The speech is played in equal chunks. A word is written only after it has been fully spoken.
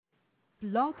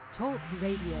Blog Talk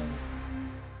Radio.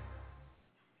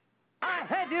 I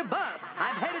hate you both.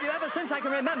 I've hated you ever since I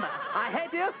can remember. I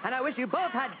hate you, and I wish you both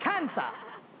had cancer.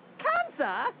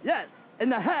 Cancer? Yes, in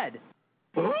the head.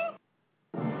 Huh?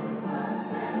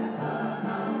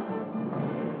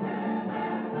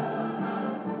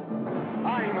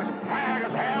 I'm as tired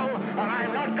as hell, and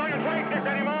I'm not going to take this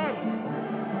anymore.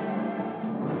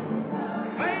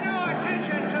 Pay no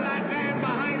attention to that man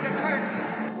behind the curtain.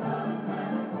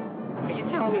 Are you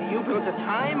telling me you built a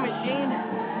time machine?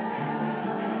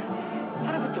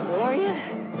 Out of a DeLorean?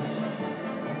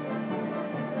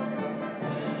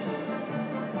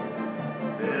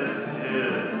 This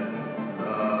is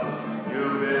the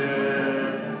Stupid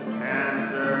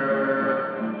Cancer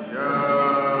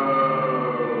Show.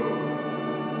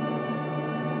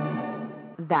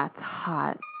 That's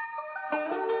hot.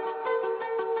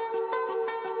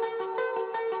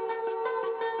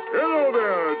 Hello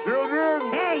there,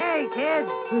 children. Hey, kids.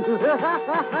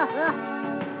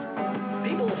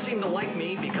 People seem to like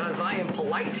me because I am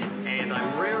polite and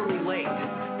I'm rarely late.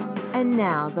 And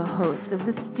now the host of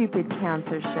the Stupid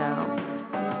Cancer Show,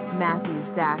 Matthew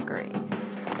Zachary.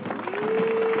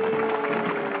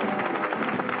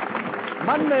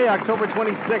 Monday, October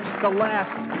 26th, the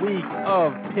last week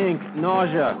of Pink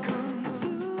Nausea.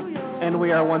 And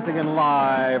we are once again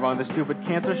live on the Stupid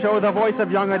Cancer Show, the voice of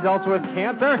young adults with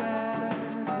cancer.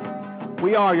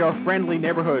 We are your friendly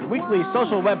neighborhood weekly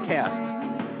social webcast,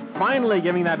 finally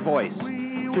giving that voice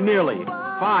to nearly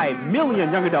 5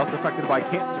 million young adults affected by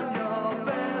cancer.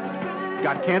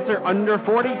 Got cancer under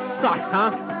 40? Sucks,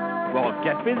 huh? Well,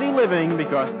 get busy living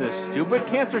because the Stupid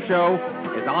Cancer Show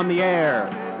is on the air.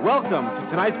 Welcome to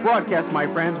tonight's broadcast, my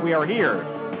friends. We are here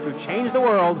to change the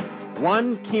world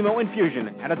one chemo infusion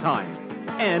at a time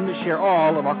and share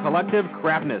all of our collective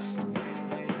crapness.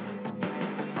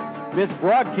 This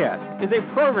broadcast is a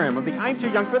program of the I'm Too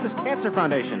Young for This Cancer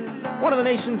Foundation, one of the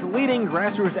nation's leading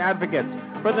grassroots advocates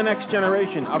for the next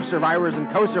generation of survivors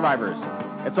and co-survivors.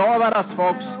 It's all about us,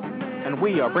 folks, and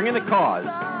we are bringing the cause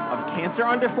of cancer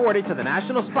under 40 to the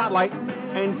national spotlight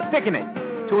and sticking it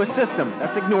to a system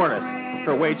that's ignored us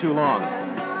for way too long.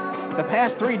 The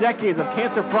past 3 decades of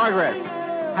cancer progress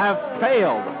have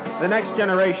failed the next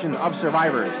generation of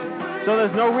survivors, so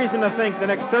there's no reason to think the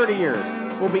next 30 years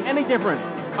will be any different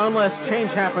unless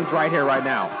change happens right here, right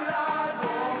now.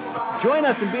 Join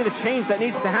us and be the change that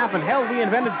needs to happen. Hell, we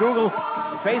invented Google,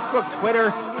 Facebook,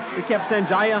 Twitter. We kept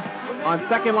Sanjaya on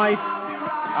Second Life.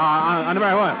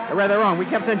 We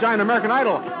kept Sanjaya on American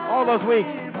Idol all those weeks.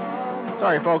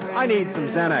 Sorry, folks. I need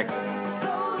some Xanax.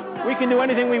 We can do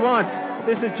anything we want.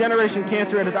 This is Generation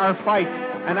Cancer. It is our fight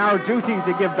and our duty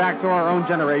to give back to our own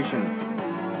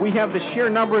generation. We have the sheer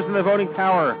numbers and the voting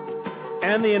power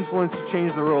and the influence to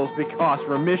change the rules because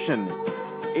remission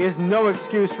is no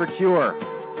excuse for cure,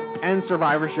 and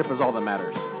survivorship is all that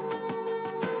matters.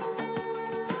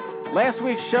 Last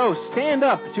week's show, Stand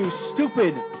Up to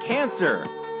Stupid Cancer,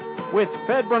 with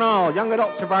Fred Bernal, young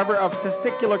adult survivor of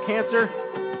testicular cancer,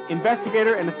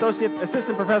 investigator and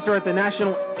assistant professor at the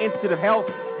National Institute of Health,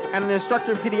 and an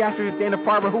instructor in pediatrics at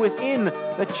Dana-Farber, who is in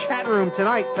the chat room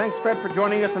tonight. Thanks, Fred, for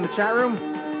joining us in the chat room.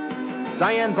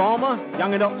 Diane Balma,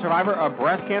 young adult survivor of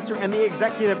breast cancer and the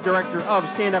executive director of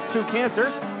Stand Up to Cancer.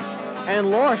 And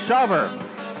Laura Shaver,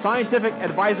 scientific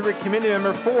advisory committee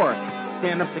member for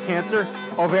Stand Up to Cancer,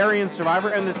 ovarian survivor,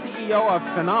 and the CEO of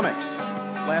Phenomics.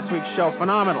 Last week's show,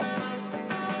 phenomenal.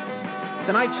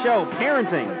 Tonight's show,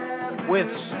 Parenting with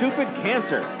Stupid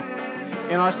Cancer.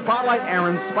 In our spotlight,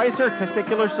 Aaron Spicer,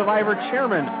 testicular survivor,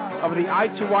 chairman of the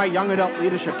I2Y Young Adult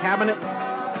Leadership Cabinet.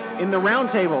 In the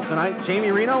roundtable tonight,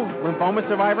 Jamie Reno, lymphoma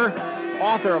survivor,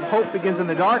 author of Hope Begins in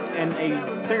the Dark, and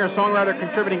a singer-songwriter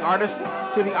contributing artist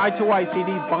to the I2Y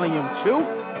CDs Volume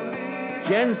 2.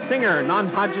 Jen Singer,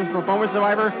 non-Hodgkin's lymphoma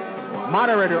survivor,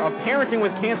 moderator of Parenting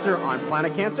with Cancer on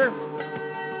Planet Cancer.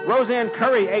 Roseanne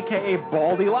Curry, a.k.a.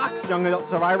 Baldilocks, young adult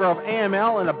survivor of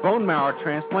AML and a bone marrow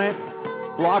transplant,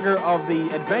 blogger of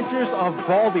the Adventures of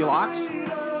Baldilocks.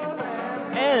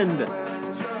 And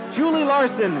Julie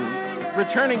Larson,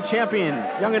 returning champion,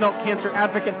 young adult cancer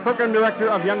advocate, program director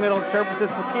of Young Adult Services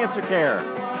for Cancer Care.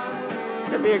 It's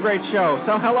going to be a great show.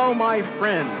 So hello, my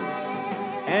friends,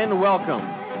 and welcome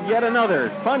to yet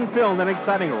another fun-filled and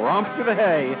exciting romp through the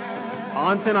hay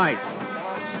on tonight's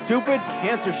Stupid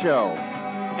Cancer Show.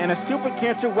 And a Stupid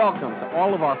Cancer welcome to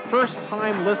all of our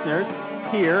first-time listeners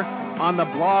here on the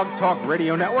Blog Talk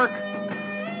Radio Network,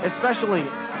 especially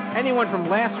anyone from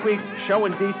last week's show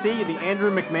in D.C., the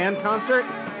Andrew McMahon concert,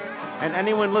 and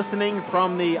anyone listening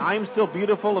from the I'm Still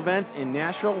Beautiful event in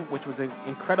Nashville, which was an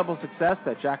incredible success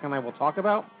that Jack and I will talk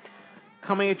about.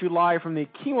 Coming at you live from the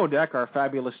Chemo Deck, our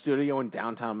fabulous studio in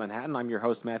downtown Manhattan, I'm your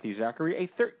host, Matthew Zachary, a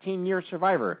 13-year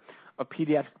survivor of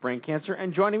pediatric brain cancer.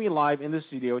 And joining me live in the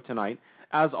studio tonight,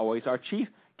 as always, our chief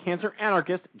cancer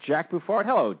anarchist, Jack Buffard.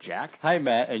 Hello, Jack. Hi,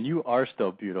 Matt, and you are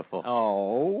still beautiful.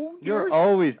 Oh, You're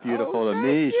always beautiful to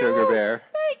me, you. Sugar Bear.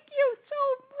 Thank you so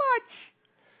much.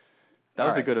 That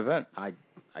was a good event.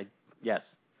 Yes.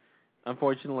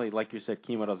 Unfortunately, like you said,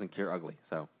 chemo doesn't cure ugly.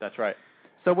 So that's right.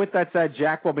 So with that said,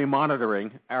 Jack will be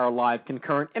monitoring our live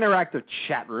concurrent interactive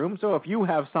chat room. So if you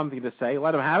have something to say,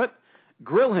 let him have it.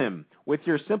 Grill him with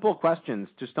your simple questions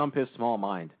to stump his small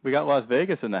mind. We got Las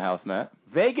Vegas in the house, Matt.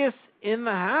 Vegas in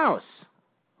the house.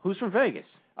 Who's from Vegas?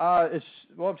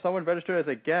 Someone registered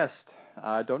as a guest.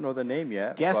 I don't know the name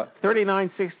yet. Guest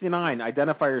 3969.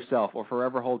 Identify yourself or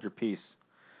forever hold your peace.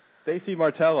 Stacy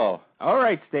Martello. All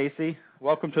right, Stacy.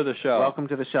 Welcome to the show. Welcome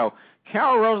to the show.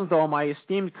 Carol Rosenthal, my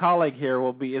esteemed colleague here,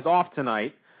 is off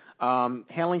tonight,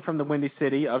 hailing from the Windy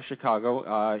City of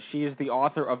Chicago. She is the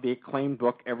author of the acclaimed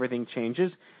book, Everything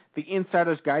Changes, The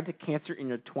Insider's Guide to Cancer in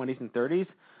Your 20s and 30s.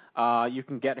 You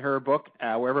can get her book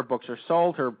wherever books are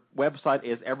sold. Her website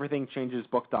is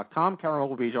everythingchangesbook.com. Carol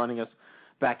will be joining us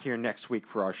back here next week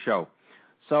for our show.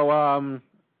 So,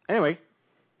 anyway,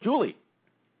 Julie,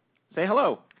 say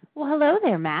hello. Well, hello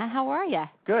there, Matt. How are you?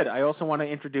 Good. I also want to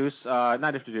introduce,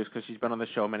 not introduce because she's been on the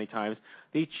show many times,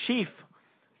 the chief.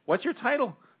 What's your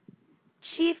title?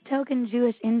 Chief Token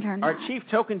Jewish Intern. Our chief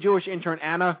token Jewish intern,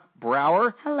 Anna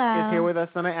Brower, hello, is here with us.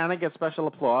 And Anna gets special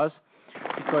applause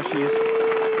because she is.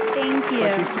 Thank you.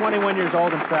 She's 21 years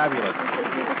old and fabulous.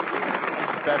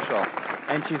 Special.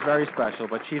 And she's very special.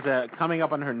 But she's coming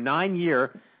up on her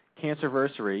 9-year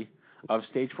cancerversary of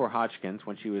stage 4 Hodgkin's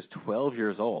when she was 12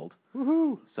 years old.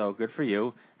 Woohoo! So good for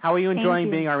you. How are you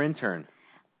enjoying being our intern?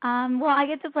 Well, I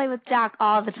get to play with Jack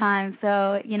all the time,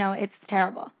 so, it's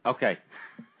terrible. Okay.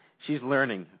 She's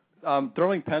learning.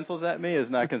 Throwing pencils at me is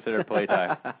not considered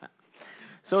playtime.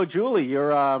 So, Julie,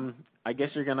 you're, I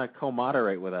guess you're going to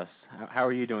co-moderate with us. How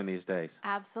are you doing these days?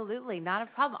 Absolutely. Not a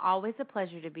problem. Always a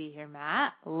pleasure to be here,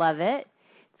 Matt. Love it.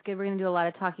 It's good. We're going to do a lot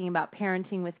of talking about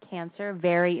parenting with cancer.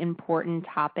 Very important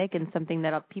topic and something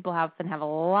that people often have a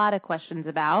lot of questions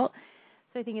about.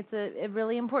 So I think it's a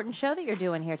really important show that you're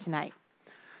doing here tonight.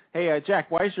 Hey, Jack,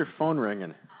 why is your phone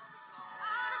ringing?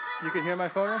 You can hear my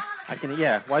phone ring? I can,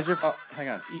 yeah. Why is your... Oh, hang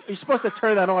on. You're supposed to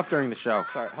turn that off during the show.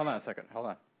 Sorry, hold on a second. Hold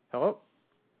on. Hello?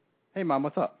 Hey, Mom,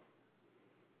 what's up?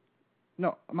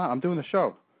 No, Mom, I'm doing the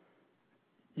show.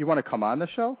 You want to come on the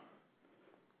show?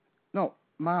 No,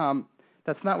 Mom,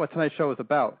 that's not what tonight's show is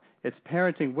about. It's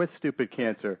parenting with stupid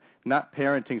cancer, not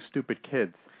parenting stupid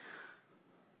kids.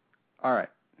 All right.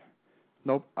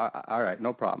 Nope. All right,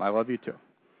 no problem. I love you too.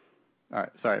 All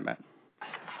right, sorry, Matt.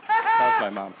 That was my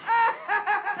mom.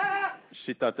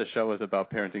 She thought the show was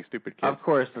about parenting stupid kids. Of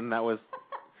course, and that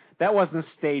wasn't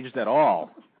staged at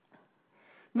all.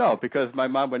 No, because my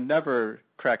mom would never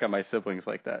crack on my siblings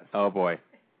like that. Oh, boy.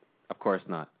 Of course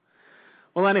not.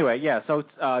 Well, anyway, yeah, so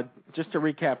just to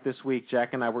recap this week,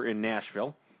 Jack and I were in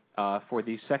Nashville for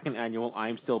the second annual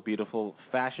I'm Still Beautiful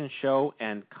fashion show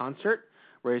and concert,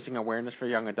 raising awareness for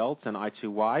young adults and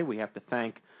I2Y. We have to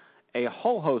thank a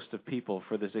whole host of people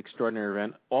for this extraordinary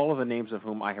event, all of the names of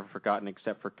whom I have forgotten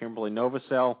except for Kimberly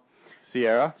Novosel.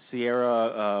 Sierra,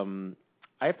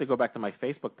 I have to go back to my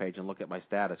Facebook page and look at my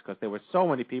status because there were so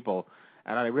many people,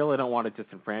 and I really don't want to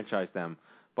disenfranchise them,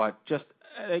 but just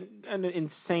an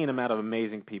insane amount of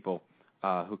amazing people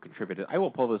who contributed. I will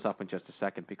pull this up in just a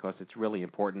second because it's really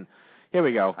important. Here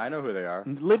we go. I know who they are.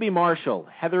 Libby Marshall,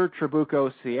 Heather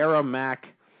Trabucco, Sierra Mack,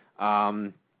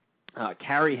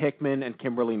 Carrie Hickman, and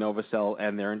Kimberly Novosel,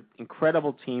 and their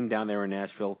incredible team down there in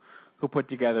Nashville who put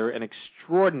together an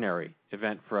extraordinary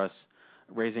event for us,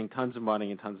 raising tons of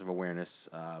money and tons of awareness.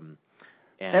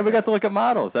 And we got to look at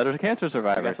models that are cancer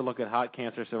survivors. We got to look at hot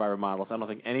cancer survivor models. I don't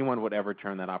think anyone would ever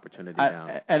turn that opportunity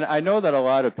down. And I know that a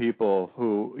lot of people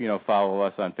who, follow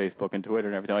us on Facebook and Twitter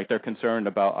and everything, like they're concerned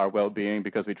about our well-being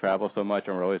because we travel so much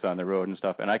and we're always on the road and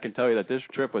stuff. And I can tell you that this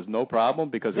trip was no problem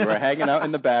because we were hanging out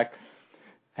in the back,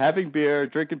 having beer,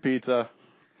 drinking pizza.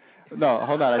 No,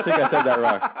 hold on. I think I said that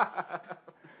wrong.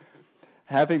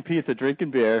 Having pizza, drinking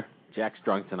beer. Jack's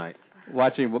drunk tonight.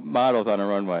 Watching models on a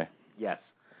runway. Yes.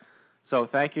 So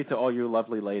thank you to all you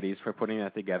lovely ladies for putting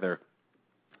that together.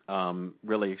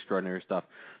 Really extraordinary stuff.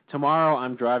 Tomorrow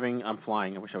I'm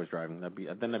flying. I wish I was driving.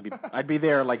 I'd be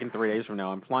there like in 3 days from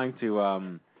now. I'm flying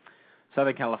to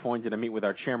Southern California to meet with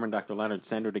our chairman, Dr. Leonard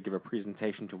Sender, to give a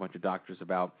presentation to a bunch of doctors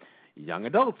about young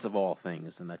adults of all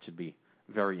things, and that should be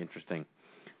very interesting.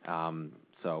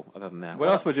 So other than that, what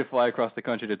else would you fly across the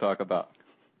country to talk about?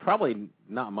 Probably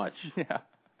not much. Yeah.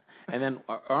 And then,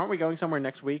 aren't we going somewhere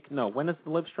next week? No. When is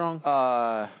the Livestrong?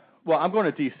 Well, I'm going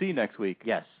to D.C. next week.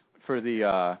 Yes. For the,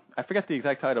 I forget the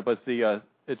exact title, but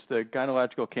it's the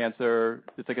gynecological cancer.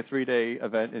 It's like a 3-day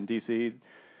event in D.C.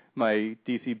 My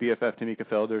D.C. BFF, Tamika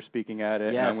Felder, speaking at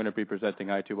it. Yes. And I'm going to be presenting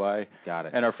I2I. Got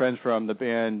it. And our friends from the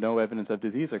band No Evidence of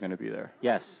Disease are going to be there.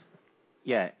 Yes.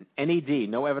 Yeah. NED,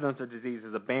 No Evidence of Disease,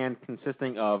 is a band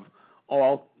consisting of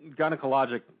all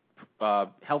gynecologic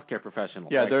healthcare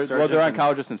professionals. Yeah, like they're surgeons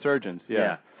oncologists and surgeons.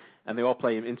 Yeah. And they all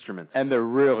play instruments. And they're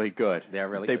really good. They're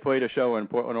really They good. played a show in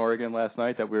Portland, Oregon last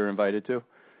night that we were invited to.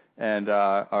 And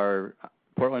our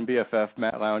Portland BFF,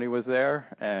 Matt Lowney, was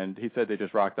there, and he said they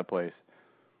just rocked the place.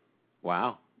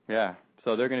 Wow. Yeah.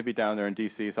 So they're going to be down there in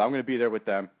D.C., so I'm going to be there with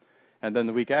them. And then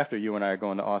the week after, you and I are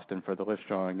going to Austin for the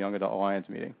Livestrong Young Adult Alliance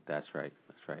meeting. That's right.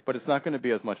 That's right. But it's not going to be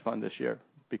as much fun this year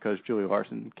because Julie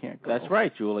Larson can't go. That's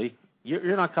right, Julie.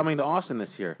 You're not coming to Austin this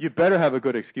year. You better have a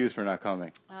good excuse for not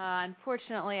coming.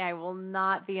 Unfortunately, I will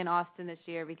not be in Austin this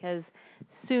year because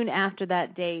soon after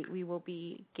that date, we will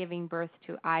be giving birth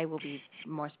to, I will be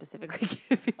more specifically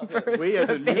giving birth We as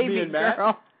to a a newbie baby and Matt?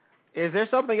 girl. Is there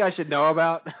something I should know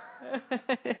about?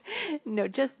 No,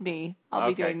 just me. I'll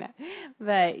be Okay. doing that.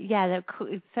 But yeah,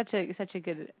 it's such a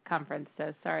good conference.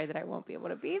 So sorry that I won't be able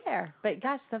to be there. But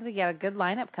gosh, something got a good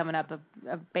lineup coming up.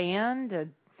 A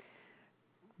band,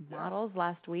 models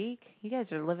last week. You guys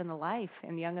are living the life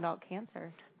in young adult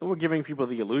cancer. We're giving people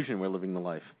the illusion we're living the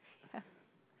life.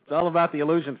 It's all about the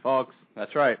illusion, folks.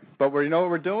 That's right. But you know what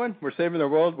we're doing? We're saving the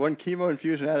world one chemo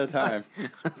infusion at a time.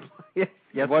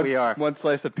 Yes, we are. One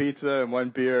slice of pizza and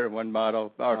one beer and one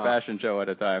model, our fashion show at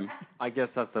a time. I guess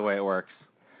that's the way it works.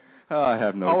 Oh, I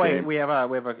have no wait, game. we have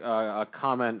a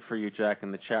comment for you, Jack,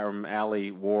 in the chat room.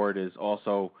 Allie Ward is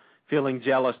also feeling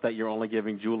jealous that you're only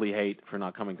giving Julie hate for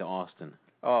not coming to Austin.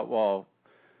 Oh, well,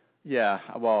 yeah.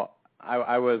 Well,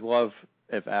 I would love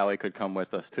if Allie could come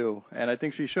with us, too. And I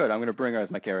think she should. I'm going to bring her as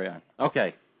my carry-on.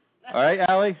 Okay. All right,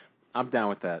 Allie? I'm down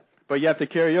with that. But you have to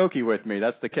karaoke with me.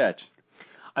 That's the catch.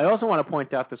 I also want to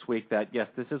point out this week that, yes,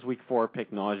 this is week 4 of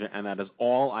Pick Nausea, and that is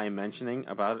all I'm mentioning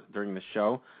about it during the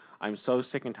show. I'm so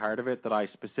sick and tired of it that I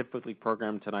specifically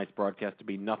programmed tonight's broadcast to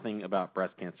be nothing about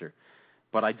breast cancer.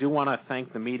 But I do want to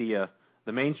thank the media,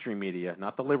 the mainstream media,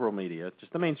 not the liberal media,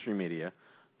 just the mainstream media,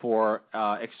 for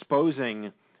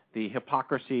exposing the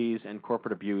hypocrisies and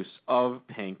corporate abuse of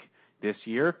Pink this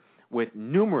year with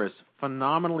numerous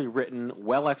phenomenally written,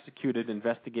 well-executed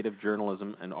investigative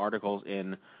journalism and articles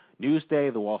in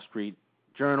Newsday, the Wall Street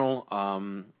Journal,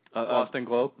 Boston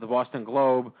Globe. The Boston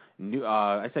Globe.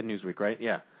 I said Newsweek, right?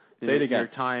 Yeah. Say it again. New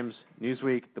York Times,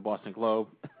 Newsweek, the Boston Globe.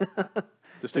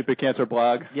 The Stupid Cancer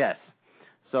blog. Yes.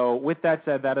 So with that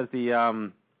said, that is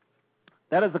the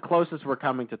closest we're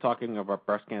coming to talking about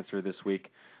breast cancer this week.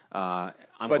 But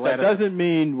that doesn't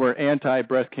mean we're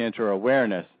anti-breast cancer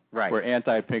awareness. Right. We're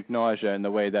anti-pink nausea in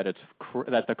the way that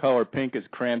that the color pink is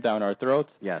crammed down our throats.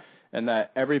 Yes. And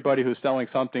that everybody who's selling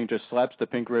something just slaps the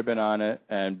pink ribbon on it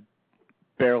and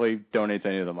barely donates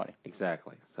any of the money.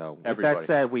 Exactly. So with Everybody.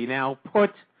 that said, we now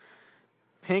put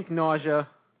pink nausea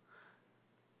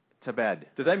to bed.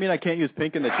 Does that mean I can't use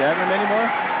pink in the chat room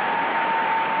anymore?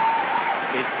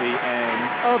 It's the end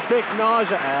of pink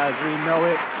nausea as we know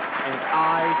it, and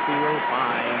I feel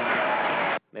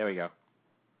fine. There we go.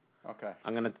 Okay.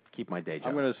 I'm going to keep my day job.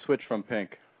 I'm going to switch from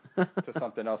pink to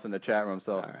something else in the chat room.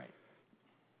 So. All right.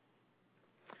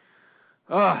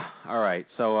 Oh, all right.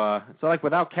 So like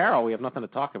without Carol, we have nothing to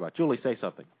talk about. Julie, say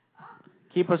something.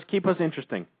 Keep us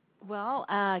interesting. Well,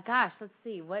 gosh, let's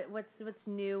see. What's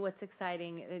new? What's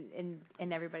exciting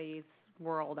in everybody's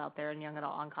world out there in young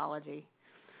adult oncology?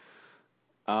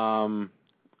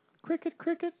 Cricket.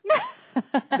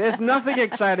 There's nothing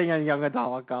exciting in young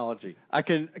adult oncology.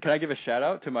 Can I give a shout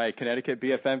out to my Connecticut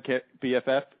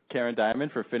BFF Karen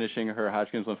Diamond for finishing her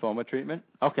Hodgkin's lymphoma treatment?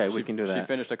 Okay, we can do that. She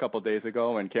finished a couple of days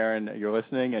ago, and Karen, you're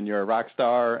listening, and you're a rock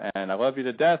star, and I love you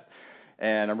to death,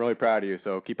 and I'm really proud of you.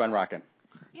 So keep on rocking.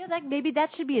 Yeah, maybe that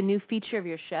should be a new feature of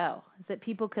your show. Is that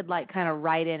people could kind of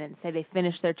write in and say they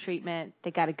finished their treatment,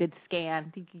 they got a good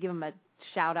scan. You could give them a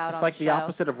shout out on the show. It's like the show.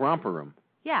 opposite of Romper Room.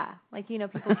 Yeah,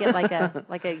 people get like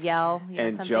a yell.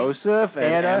 And something. Joseph and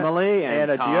Anna, Emily and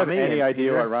Anna, Tommy. do you have any and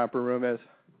idea Peter? what Romper Room is?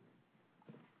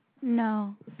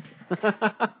 No.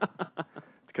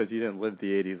 Because you didn't live the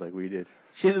 80s like we did.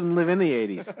 She didn't live in the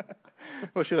 80s.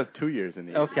 Well, she lived 2 years in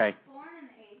the 80s. Okay.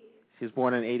 She was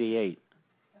born in 88.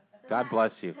 God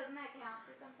bless you. Doesn't that count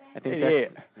for something? I think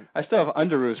 88. I still have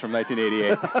underoos from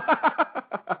 1988.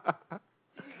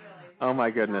 Oh, my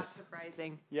goodness. Not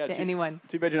surprising Yeah, to anyone.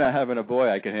 Too bad you're not having a boy.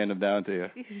 I can hand him down to you.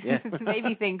 Yeah.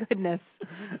 Maybe, thank goodness.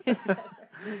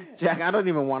 Jack, I don't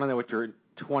even want to know what your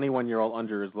 21-year-old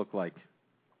unders look like?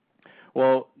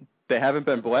 Well, they haven't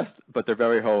been blessed, but they're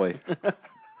very holy. That's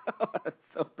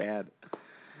so bad.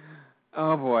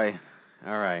 Oh, boy.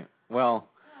 All right. Well,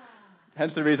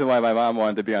 hence the reason why my mom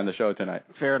wanted to be on the show tonight.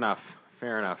 Fair enough.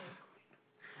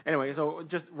 Anyway, so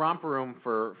just Romper Room,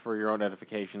 for your own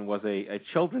edification, was a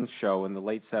children's show in the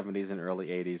late 70s and early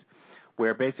 80s,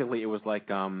 where basically it was like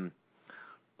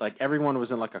everyone was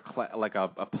in like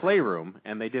a playroom,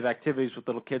 and they did activities with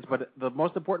little kids. But the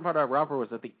most important part about Romper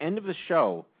was at the end of the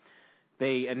show,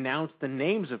 they announced the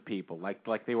names of people,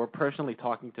 like they were personally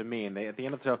talking to me, and they at the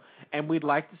end of the show, and we'd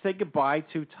like to say goodbye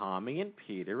to Tommy and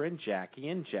Peter and Jackie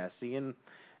and Jesse,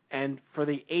 and for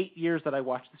the 8 years that I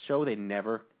watched the show, they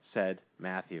never said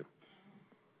Matthew.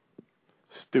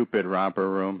 Stupid Romper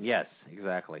Room. Yes,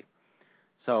 exactly.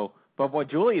 So, but what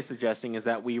Julie is suggesting is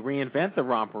that we reinvent the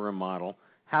Romper Room model,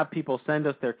 have people send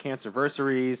us their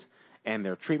cancerversaries and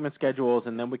their treatment schedules,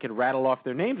 and then we can rattle off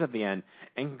their names at the end.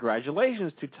 And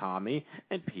congratulations to Tommy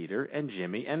and Peter and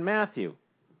Jimmy and Matthew.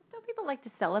 Don't people like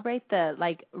to celebrate the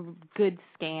good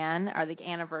scan or the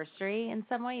anniversary in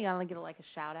some way? You gotta give it a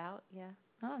shout out. Yeah,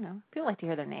 I don't know. People like to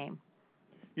hear their name.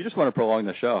 You just want to prolong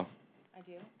the show. I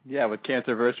do. Yeah, with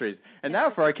cancerversaries. And now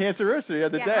for our cancerversary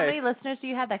of the day. How many listeners do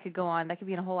you have that could go on? That could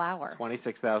be in a whole hour.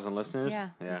 26,000 listeners. Yeah.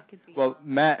 Well,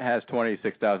 Matt has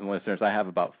 26,000 listeners. I have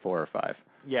about 4 or 5.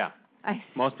 Yeah.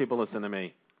 Most people listen to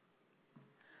me.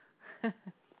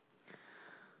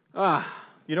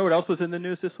 You know what else was in the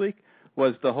news this week?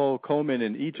 Was the whole Komen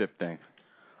in Egypt thing.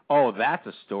 Oh, that's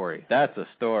a story. That's a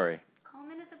story.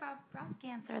 Komen is about breast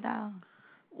cancer, though.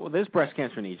 Well, there's breast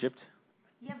cancer in Egypt.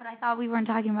 Yeah, but I thought we weren't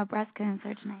talking about breast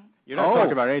cancer tonight. You're not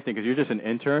talking about anything because you're just an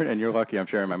intern, and you're lucky I'm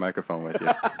sharing my microphone with you.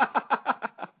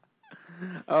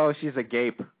 Oh, she's a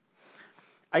gape.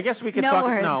 I guess we could no talk.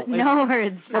 Words. No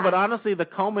words. No, but honestly, the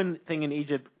Komen thing in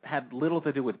Egypt had little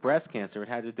to do with breast cancer. It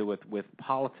had to do with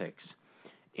politics.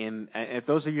 And if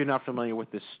those of you not familiar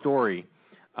with this story,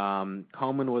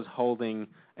 Komen was holding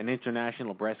an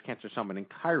international breast cancer summit in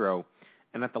Cairo,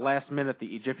 and at the last minute, the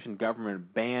Egyptian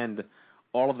government banned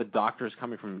all of the doctors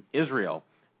coming from Israel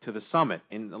to the summit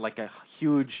in like a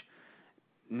huge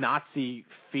Nazi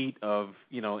feat of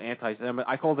anti-Semitic.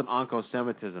 I called it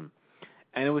onco-Semitism.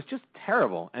 And it was just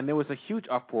terrible. And there was a huge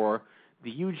uproar.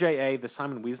 The UJA, the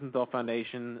Simon Wiesenthal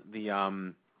Foundation,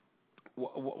 the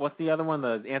what's the other one?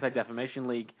 The Anti-Defamation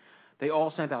League. They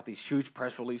all sent out these huge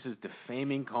press releases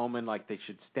defaming Komen, like they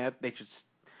should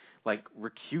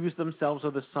recuse themselves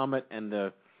of the summit. And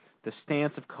the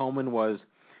stance of Komen was,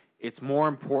 it's more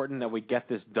important that we get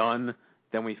this done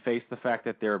than we face the fact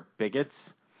that they're bigots.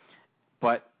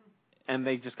 And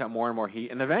they just got more and more heat.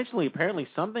 And eventually, apparently,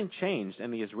 something changed,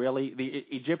 and the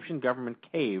Egyptian government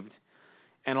caved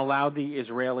and allowed the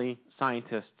Israeli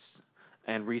scientists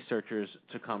and researchers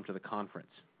to come to the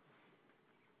conference.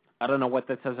 I don't know what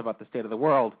that says about the state of the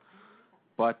world,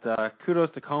 but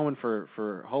kudos to Komen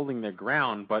for holding their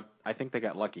ground, but I think they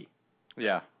got lucky.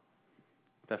 Yeah,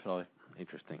 definitely.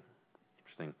 Interesting.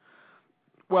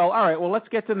 Well, all right. Well, let's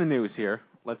get to the news here.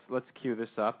 Let's cue this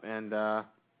up and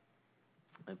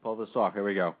pull this off. Here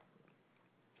we go.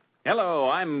 Hello,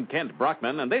 I'm Kent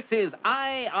Brockman, and this is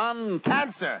Eye on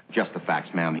Cancer. Just the facts,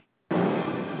 ma'am.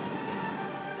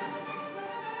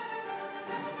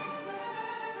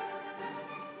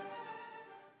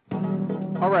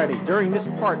 Alrighty, during this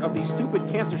part of the Stupid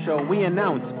Cancer Show, we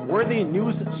announce worthy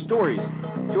news stories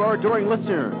to our adoring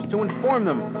listeners to inform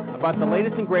them about the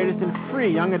latest and greatest in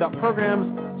free young adult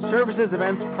programs, services,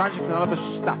 events, projects, and other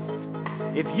stuff.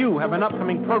 If you have an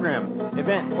upcoming program,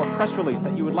 event, or press release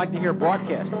that you would like to hear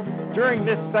broadcast during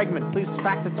this segment, please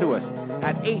fax it to us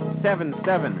at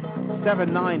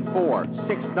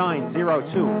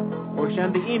 877-794-6902 or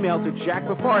send the email to Jack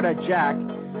Buffard at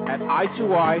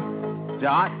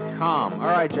jack@i2i.com. All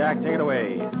right, Jack, take it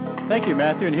away. Thank you,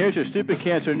 Matthew, and here's your Stupid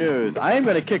Cancer News. I am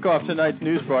going to kick off tonight's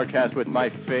news broadcast with my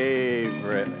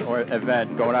favorite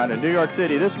event going on in New York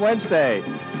City this Wednesday,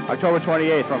 October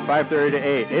 28th from 5:30 to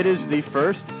 8. It is the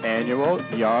first annual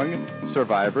Young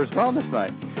Survivors Wellness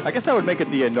Night. I guess I would make it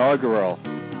the inaugural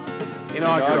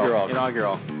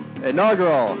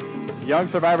Young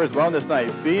Survivors Wellness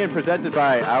Night, being presented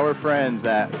by our friends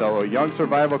at the Young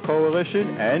Survival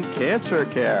Coalition and Cancer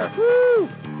Care. Woo!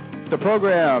 The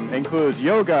program includes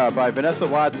yoga by Vanessa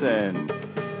Watson,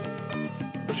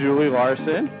 Julie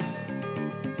Larson,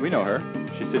 we know her,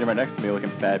 she's sitting right next to me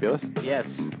looking fabulous. Yes.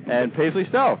 And Paisley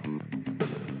Stowe.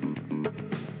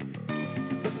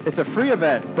 It's a free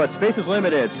event, but space is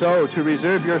limited, so to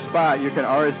reserve your spot, you can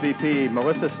RSVP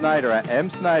Melissa Snyder at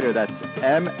msnyder, that's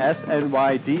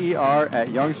MSNYDER at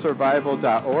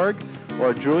youngsurvival.org,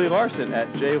 or Julie Larson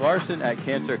at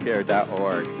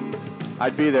jlarson@cancercare.org.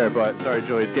 I'd be there, but sorry,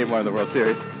 Julie, it's Game 1 of the World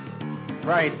Series.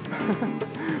 Right.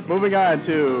 Moving on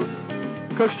to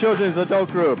Cook's Children's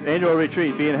Adult Group Annual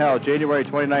Retreat being held January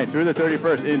 29th through the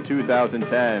 31st in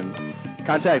 2010.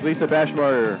 Contact Lisa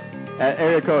Bashmore at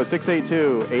area code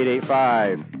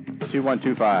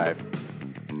 682-885-2125.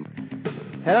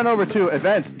 Head on over to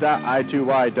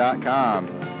events.i2y.com.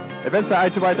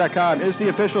 Events.i2y.com is the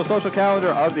official social calendar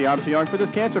of the I'm Too Young for This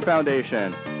Cancer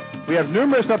Foundation. We have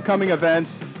numerous upcoming events.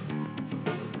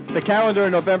 The calendar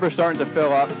in November is starting to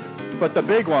fill up, but the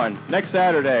big one, next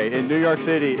Saturday in New York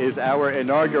City, is our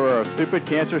inaugural Stupid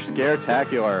Cancer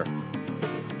Scare-tacular.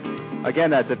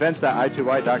 Again, that's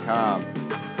events.i2y.com.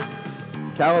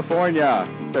 California,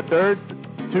 the third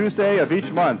Tuesday of each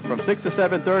month from 6 to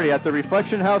 7:30 at the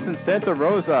Reflection House in Santa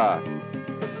Rosa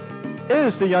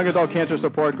is the Young Adult Cancer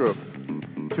Support Group.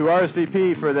 To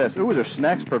RSVP for this, there's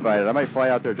snacks provided. I might fly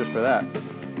out there just for that.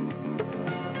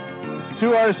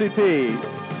 To RSVP,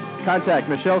 contact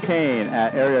Michelle Kane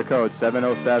at area code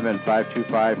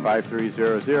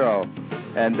 707-525-5300.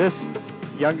 And this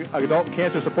Young Adult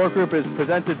Cancer Support Group is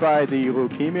presented by the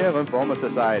Leukemia Lymphoma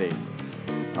Society.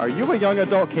 Are you a young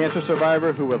adult cancer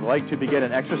survivor who would like to begin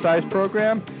an exercise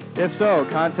program? If so,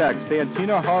 contact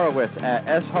Santina Horowitz at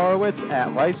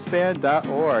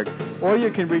shorowitz@lifespan.org, or you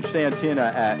can reach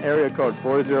Santina at area code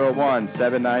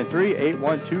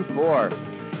 401-793-8124.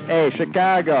 Hey,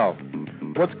 Chicago,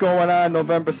 what's going on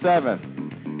November 7th?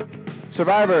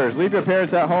 Survivors, leave your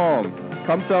parents at home.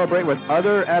 Come celebrate with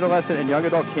other adolescent and young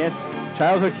adult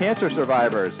childhood cancer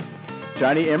survivors.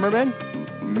 Johnny Immerman,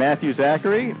 Matthew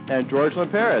Zachary, and George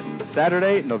Limperis.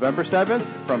 Saturday, November 7th,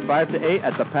 from 5 to 8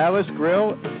 at the Palace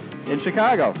Grill in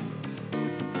Chicago.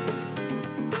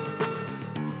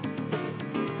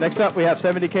 Next up, we have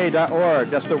 70k.org.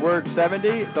 That's the word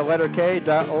 70, the letter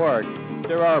K.org.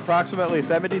 There are approximately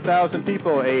 70,000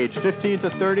 people aged 15 to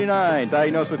 39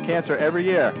 diagnosed with cancer every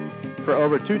year. For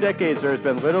over 2 decades, there has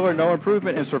been little or no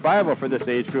improvement in survival for this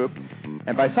age group.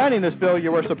 And by signing this bill,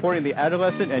 you are supporting the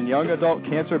Adolescent and Young Adult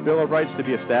Cancer Bill of Rights to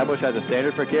be established as a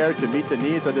standard for care to meet the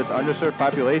needs of this underserved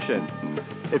population.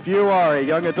 If you are a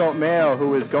young adult male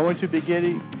who is going to be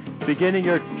beginning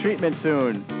your treatment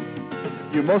soon,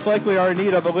 you most likely are in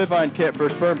need of a live-on kit for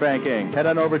sperm banking. Head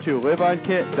on over to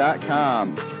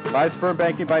liveonkit.com. Live sperm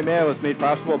banking by mail is made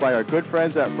possible by our good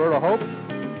friends at Fertile Hope.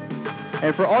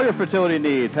 And for all your fertility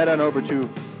needs, head on over to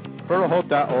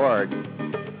fertilehope.org.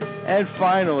 And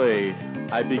finally,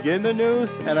 I begin the news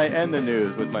and I end the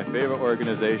news with my favorite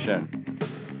organization.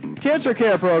 Cancer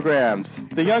care programs.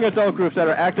 The young adult groups that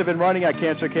are active and running at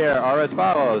Cancer Care are as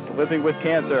follows: Living with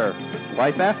Cancer,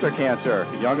 Life After Cancer,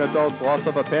 Young Adults Loss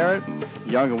of a Parent,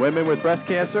 Young Women with Breast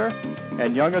Cancer,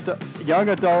 and Young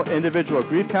Adult Individual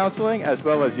Grief Counseling, as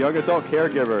well as Young Adult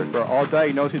Caregivers for all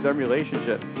diagnoses and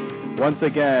relationships. Once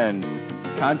again,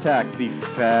 contact the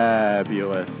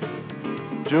fabulous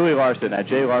Julie Larson at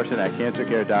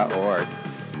jlarson@cancercare.org.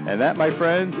 And that, my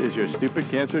friends, is your Stupid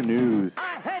Cancer News.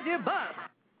 I had you both.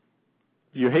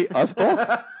 You hate us both?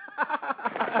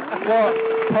 Well,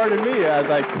 pardon me as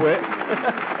I quit.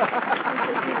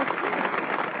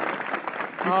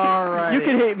 All right. You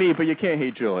can hate me, but you can't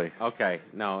hate Julie. Okay.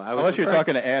 No. Unless you're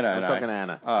talking to Anna and I. I'm talking to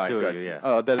Anna. All right, Two good. of you, yeah.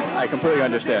 Oh, then I completely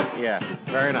understand. Yeah.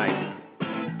 Very nice.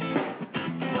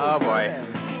 Oh, boy.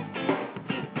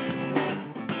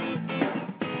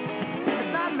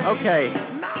 Okay,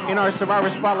 in our Survivor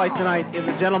Spotlight tonight is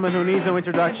a gentleman who needs no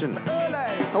introduction.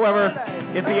 However,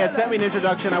 if he had sent me an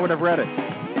introduction, I would have read it.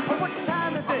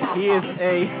 He is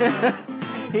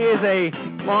a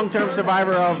long-term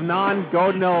survivor of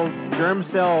non-Godinal germ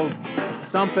cell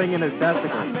something in his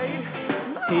testicles.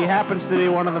 He happens to be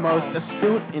one of the most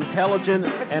astute, intelligent,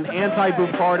 and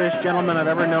anti-Bufardish gentlemen I've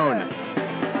ever known.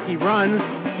 He runs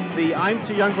the I'm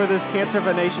Too Young for This Cancer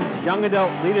Foundation's Young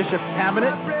Adult Leadership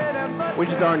Cabinet, which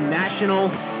is our national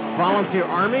volunteer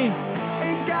army.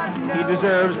 He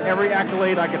deserves every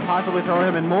accolade I could possibly throw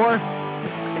him and more.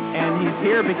 And he's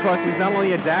here because he's not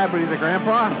only a dad, but he's a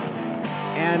grandpa.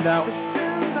 And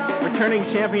returning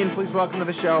champion, please welcome to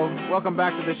the show. Welcome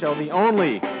back to the show, the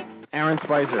only Aaron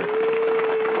Spicer.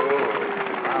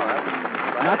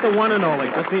 Not the one and only,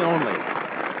 just the only.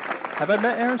 Have I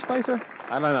met Aaron Spicer?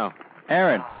 I don't know.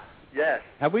 Aaron. Yes.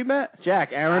 Have we met?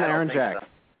 Jack, Aaron, Jack. So.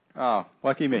 Oh,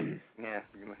 lucky me. Yeah,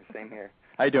 same here.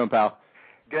 How you doing, pal?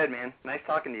 Good, man. Nice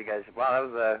talking to you guys. Wow, that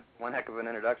was one heck of an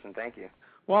introduction. Thank you.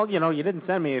 Well, you know, you didn't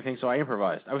send me anything, so I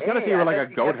improvised. I was going to say you were like a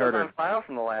goat herder. On file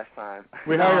from the last time.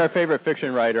 We hired our favorite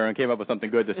fiction writer and came up with something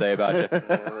good to say about you.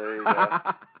 There you go.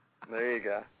 There you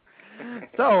go.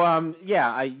 So,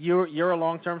 you're a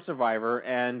long-term survivor,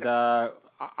 and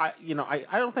I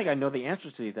don't think I know the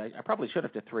answers to these. I probably should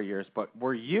have to 3 years, but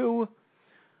were you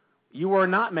were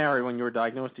not married when you were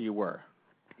diagnosed, or you were?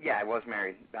 Yeah, I was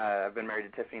married. I've been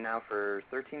married to Tiffany now for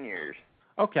 13 years.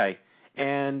 Okay.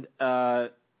 And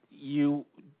you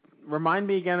remind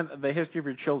me again of the history of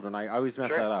your children. I always mess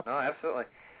that up. Oh, absolutely.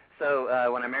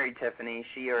 So when I married Tiffany,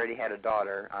 she already had a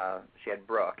daughter. She had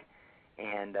Brooke.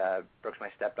 And Brooke's my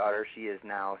stepdaughter. She is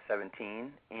now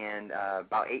 17. And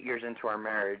about 8 years into our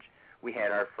marriage, we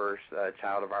had our first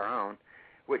child of our own,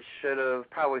 which should have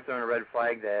probably thrown a red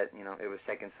flag that, it was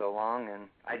taking so long. And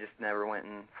I just never went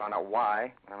and found out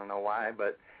why. I don't know why,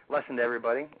 but lesson to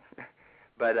everybody.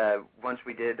 But once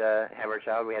we did have our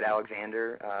child, we had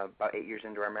Alexander about 8 years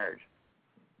into our marriage.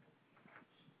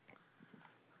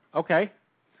 Okay.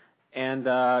 And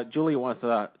Julie wants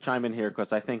to chime in here because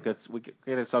I think we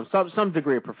get some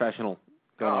degree of professional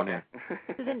going on here.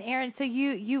 So then, Aaron, so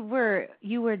you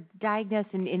were diagnosed,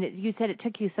 and you said it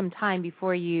took you some time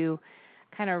before you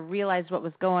kind of realized what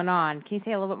was going on. Can you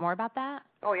say a little bit more about that?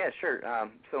 Oh yeah, sure.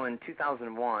 So in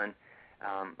 2001,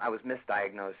 I was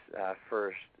misdiagnosed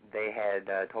first. They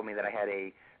had told me that I had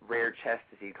a rare chest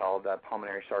disease called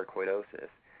pulmonary sarcoidosis.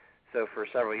 So for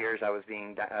several years, I was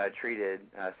being treated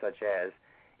such as,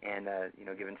 and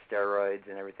given steroids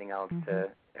and everything else to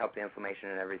help the inflammation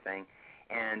and everything.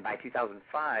 And by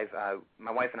 2005,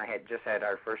 my wife and I had just had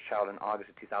our first child in August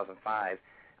of 2005.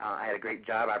 I had a great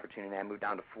job opportunity. I moved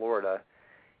down to Florida,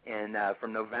 and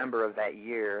from November of that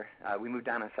year, we moved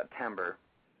down in September.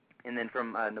 And then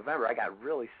from November, I got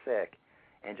really sick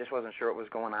and just wasn't sure what was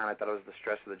going on. I thought it was the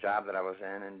stress of the job that I was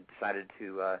in, and decided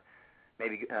to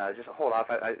maybe just hold off.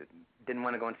 I didn't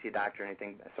want to go and see a doctor or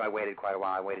anything, so I waited quite a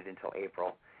while. I waited until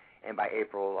April. And by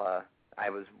April, I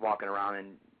was walking around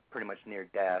and pretty much near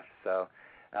death. So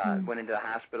went into the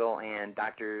hospital, and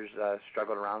doctors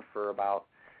struggled around for about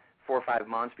 4 or 5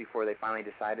 months before they finally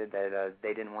decided that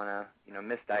they didn't want to,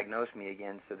 misdiagnose me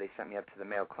again. So they sent me up to the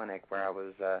Mayo Clinic, where I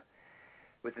was,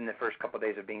 within the first couple of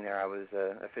days of being there, I was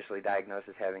officially diagnosed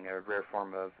as having a rare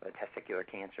form of testicular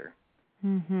cancer.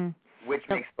 Which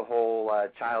makes the whole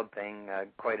child thing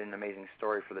quite an amazing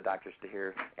story for the doctors to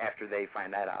hear after they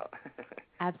find that out.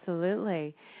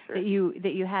 Absolutely. Sure.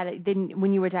 That you had then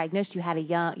when you were diagnosed, you had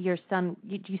your son.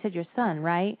 You said your son,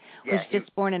 right? Yeah, was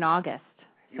just born in August.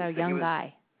 So a young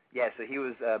guy. Yeah, so he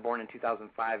was born in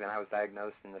 2005, and I was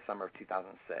diagnosed in the summer of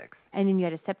 2006. And then you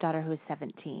had a stepdaughter who was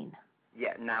 17.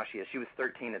 Yeah, now she is. She was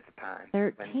 13 at the time.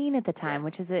 13 at the time,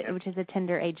 which is a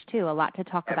tender age too. A lot to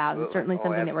talk about, and certainly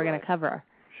something that we're going to cover.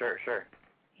 Sure.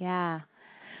 Yeah.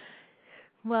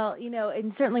 Well,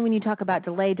 and certainly when you talk about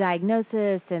delayed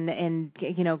diagnosis and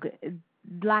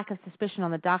lack of suspicion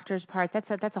on the doctor's part,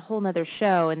 that's a whole other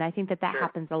show, and I think that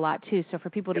happens a lot too. So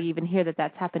for people to even hear that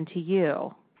that's happened to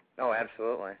you. Oh,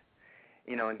 absolutely.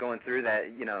 And going through that,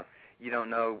 you don't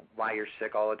know why you're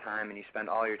sick all the time, and you spend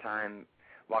all your time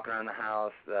walking around the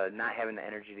house, not having the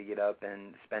energy to get up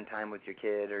and spend time with your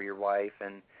kid or your wife,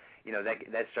 and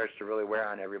that starts to really wear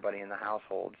on everybody in the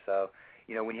household. So,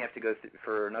 when you have to go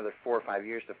for another 4 or 5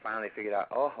 years to finally figure out,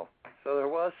 oh, so there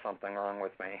was something wrong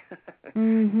with me.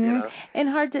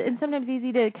 And sometimes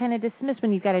easy to kind of dismiss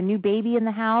when you've got a new baby in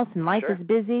the house and life is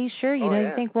busy. Sure, you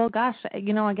you think, well, gosh, I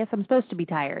guess I'm supposed to be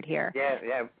tired here.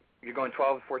 Yeah. You're going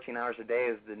 12 to 14 hours a day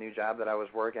is the new job that I was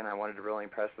working. I wanted to really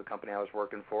impress the company I was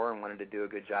working for and wanted to do a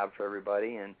good job for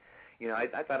everybody. And,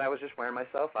 I thought I was just wearing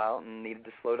myself out and needed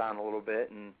to slow down a little bit.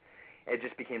 And it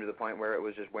just became to the point where it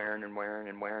was just wearing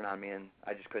on me. And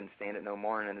I just couldn't stand it no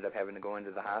more and ended up having to go into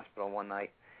the hospital one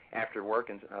night after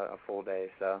working a full day.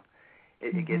 So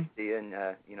it gets to you, and,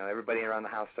 everybody around the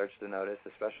house starts to notice,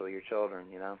 especially your children,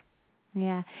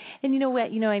 Yeah. And you know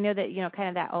what, I know that, kind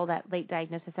of that late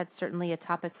diagnosis, that's certainly a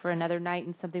topic for another night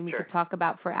and something we could talk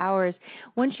about for hours.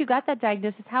 Once you got that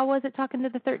diagnosis, how was it talking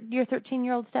to your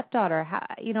 13-year-old stepdaughter? How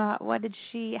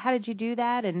did you do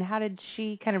that, and how did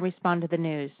she kind of respond to the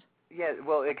news? Yeah,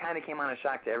 well, it kind of came on a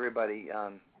shock to everybody.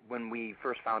 When we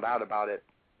first found out about it,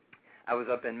 I was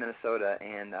up in Minnesota,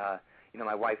 and,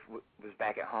 my wife was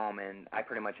back at home, and I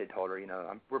pretty much had told her,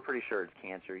 we're pretty sure it's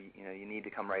cancer. You need to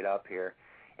come right up here.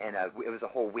 And it was a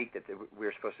whole week that we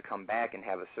were supposed to come back and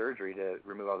have a surgery to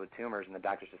remove all the tumors, and the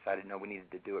doctors decided, no, we needed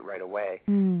to do it right away.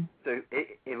 So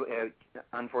it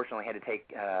unfortunately had to take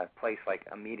place like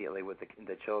immediately with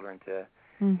the children to,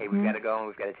 hey, we've got to go, and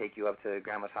we've got to take you up to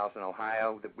Grandma's house in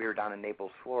Ohio. We were down in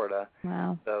Naples, Florida.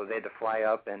 Wow. So they had to fly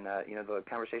up, and, the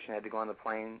conversation had to go on the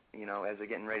plane, as they're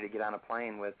getting ready to get on a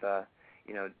plane with,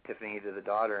 Tiffany to the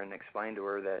daughter, and explain to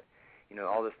her that,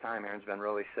 all this time Aaron's been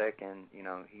really sick, and,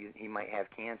 he might have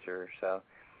cancer. So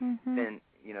then,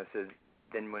 so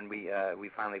then when we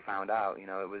finally found out,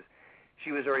 it was,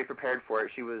 she was already prepared for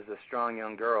it. She was a strong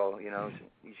young girl, you know.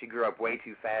 She grew up way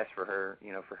too fast for her,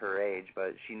 you know, for her age,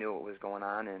 but she knew what was going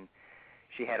on, and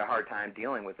she had a hard time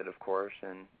dealing with it, of course.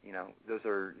 And you know, those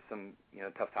are some, you know,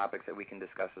 tough topics that we can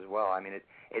discuss as well. I mean,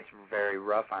 it's very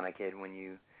rough on a kid when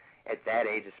you, at that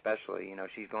age especially, you know,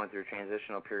 she's going through a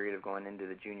transitional period of going into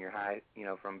the junior high, you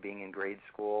know, from being in grade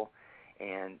school,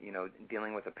 and you know,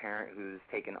 dealing with a parent who's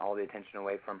taken all the attention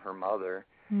away from her mother.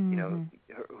 You know,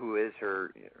 who is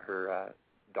her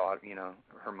daughter, you know,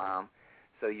 her mom.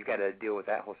 So you've got to deal with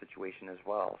that whole situation as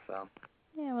well. So.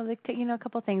 Yeah, well, you know, a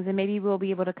couple of things, and maybe we'll be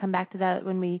able to come back to that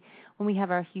when we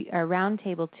have our round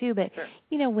table too. But sure.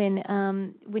 You know, when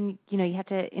you know, you have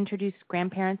to introduce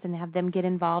grandparents and have them get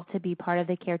involved to be part of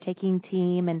the caretaking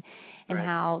team, and right.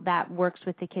 how that works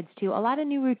with the kids too. A lot of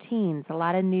new routines, a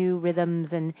lot of new rhythms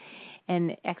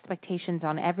and expectations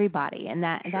on everybody, and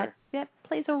that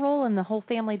plays a role in the whole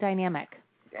family dynamic.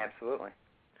 Absolutely.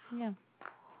 Yeah.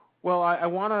 Well, I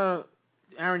want to,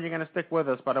 Aaron, you're going to stick with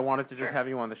us, but I wanted to just sure. have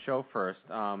you on the show first.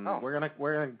 We're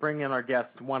gonna bring in our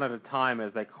guests one at a time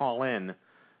as they call in.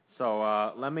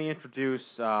 So let me introduce.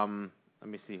 Let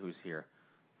me see who's here.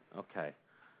 Okay.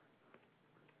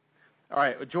 All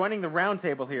right, joining the round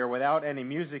table here without any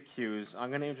music cues,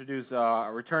 I'm going to introduce a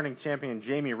returning champion,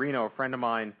 Jamie Reno, a friend of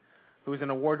mine, who's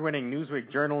an award-winning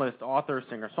Newsweek journalist, author,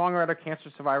 singer-songwriter, cancer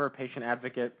survivor, patient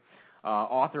advocate,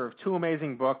 author of 2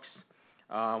 amazing books,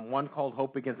 one called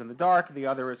Hope Begins in the Dark, the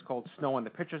other is called Snow on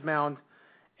the Pitcher's Mound,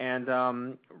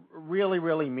 and really,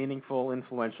 really meaningful,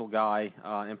 influential guy,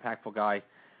 impactful guy.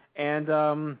 And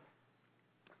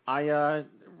I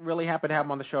really happy to have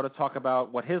him on the show to talk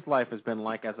about what his life has been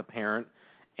like as a parent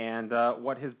and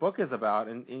what his book is about,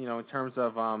 and you know, in terms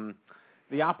of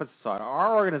the opposite side.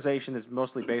 Our organization is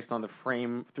mostly based on the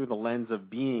frame through the lens of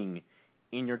being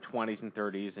in your 20s and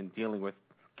 30s and dealing with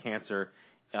cancer.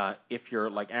 If you're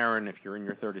like Aaron, if you're in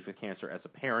your 30s with cancer as a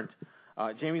parent.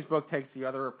 Jamie's book takes the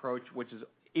other approach, which is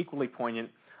equally poignant,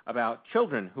 about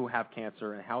children who have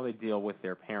cancer and how they deal with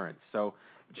their parents. So,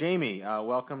 Jamie,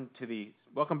 welcome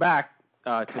back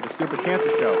to the Stupid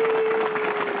Cancer Show.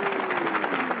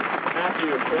 Matthew,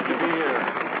 great to be here.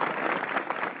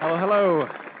 Hello.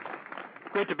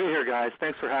 Great to be here, guys.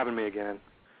 Thanks for having me again.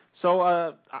 So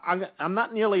I'm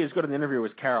not nearly as good an interviewer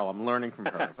as Carol. I'm learning from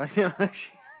her.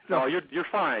 No, you're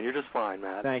fine. You're just fine,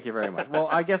 Matt. Thank you very much. Well,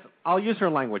 I guess I'll use her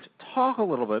language. Talk a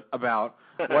little bit about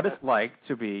what it's like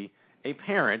to be a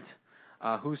parent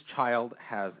whose child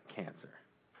has cancer.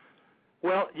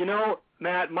 Well, you know,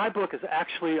 Matt, my book is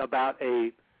actually about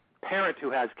a parent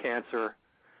who has cancer,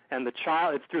 and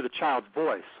it's through the child's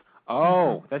voice.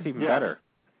 Oh, that's even better.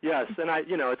 Yes, and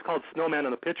it's called Snowman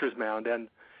on the Pitcher's Mound, and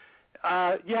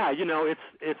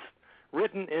it's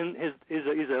written in he's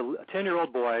a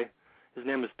 10-year-old boy. His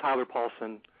name is Tyler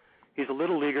Paulson. He's a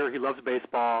little leaguer. He loves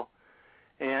baseball,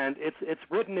 and it's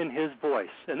written in his voice.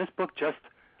 And this book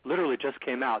literally just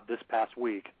came out this past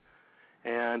week,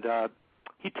 and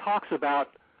he talks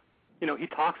about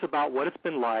what it's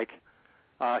been like.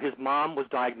 His mom was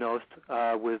diagnosed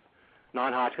with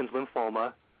non-Hodgkin's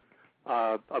lymphoma,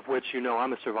 of which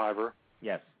I'm a survivor.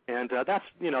 Yes. And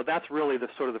that's really the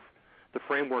sort of the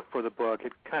framework for the book.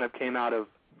 It kind of came out of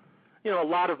a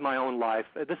lot of my own life.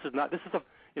 It's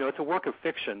a work of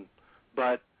fiction,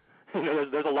 but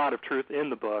there's a lot of truth in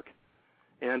the book.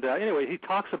 And anyway, he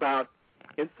talks about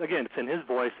it's in his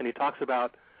voice, and he talks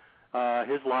about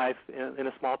his life in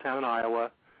a small town in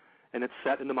Iowa, and it's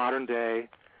set in the modern day,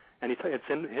 and it's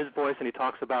in his voice, and he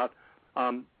talks about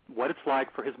what it's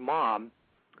like for his mom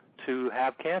to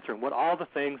have cancer and what all the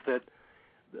things that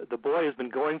the boy has been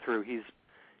going through.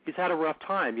 He's had a rough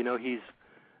time.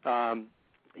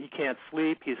 He can't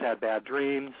sleep. He's had bad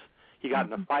dreams. He got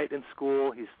in a fight in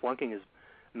school. He's flunking his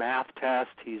math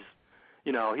test. He's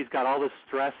got all this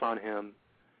stress on him,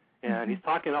 and he's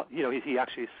talking. He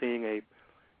actually is seeing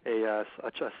a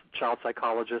child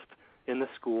psychologist in the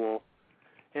school.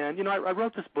 And I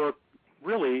wrote this book.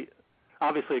 Really,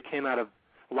 obviously,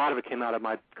 a lot of it came out of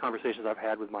my conversations I've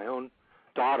had with my own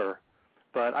daughter.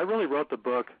 But I really wrote the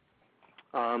book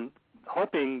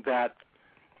hoping that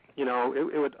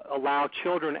it would allow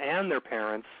children and their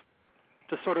parents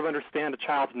to sort of understand a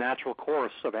child's natural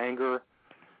course of anger,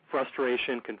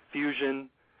 frustration, confusion,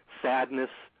 sadness,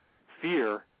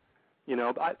 fear.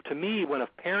 To me, when a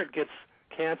parent gets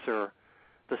cancer,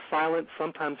 the silent,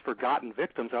 sometimes forgotten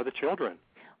victims are the children.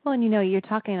 Well, and you're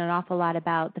talking an awful lot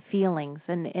about the feelings,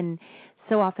 and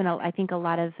so often I think a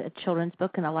lot of children's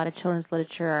book and a lot of children's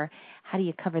literature are how do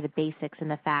you cover the basics and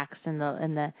the facts and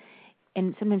the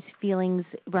and sometimes feelings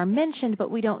are mentioned, but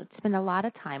we don't spend a lot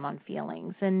of time on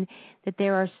feelings, and that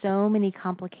there are so many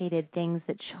complicated things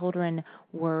that children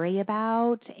worry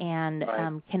about and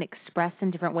can express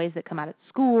in different ways that come out at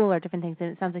school or different things. And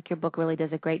it sounds like your book really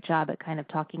does a great job at kind of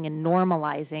talking and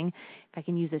normalizing, if I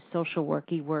can use a social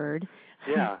worky word,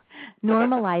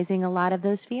 normalizing a lot of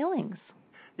those feelings.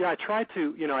 Yeah, I tried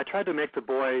to make the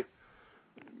boy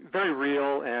very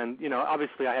real, and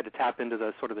obviously I had to tap into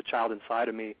the sort of the child inside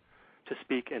of me to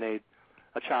speak in a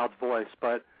child's voice.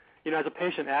 But as a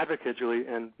patient advocate, Julie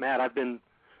and Matt, I've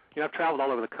traveled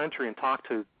all over the country and talked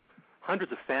to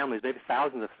hundreds of families, maybe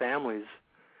thousands of families,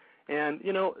 and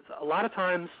a lot of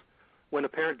times when a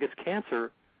parent gets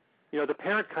cancer, the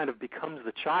parent kind of becomes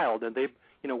the child, and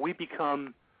we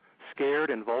become scared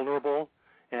and vulnerable,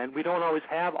 and we don't always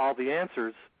have all the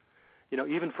answers,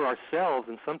 even for ourselves,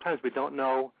 and sometimes we don't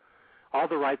know all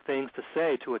the right things to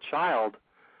say to a child.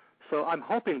 So I'm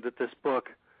hoping that this book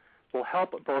will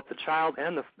help both the child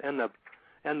and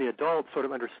the adult sort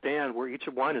of understand where each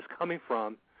one is coming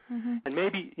from, and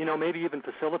maybe even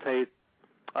facilitate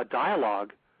a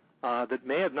dialogue that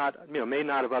may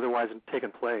not have otherwise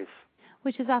taken place.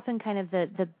 Which is often kind of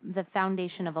the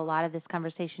foundation of a lot of this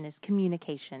conversation is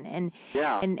communication,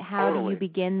 and how do you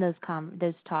begin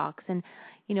those talks. And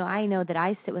I know that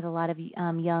I sit with a lot of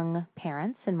young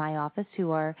parents in my office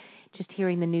who are just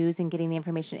hearing the news and getting the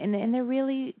information, and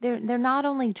they're not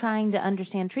only trying to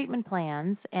understand treatment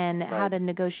plans and how to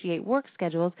negotiate work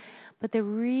schedules, but they're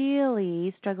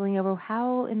really struggling over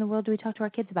how in the world do we talk to our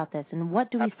kids about this, and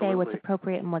what do we say, what's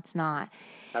appropriate and what's not.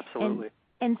 Absolutely.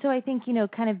 And so I think,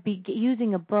 kind of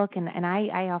using a book, and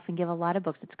I often give a lot of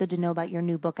books. It's good to know about your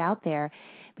new book out there,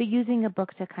 but using a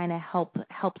book to kind of help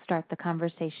start the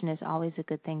conversation is always a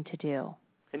good thing to do.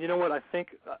 And you know what, I think,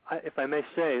 if I may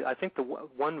say, I think the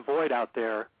one void out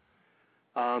there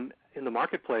in the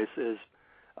marketplace is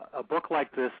a book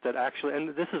like this that actually, and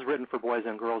this is written for boys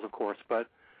and girls, of course, but,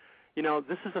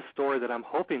 this is a story that I'm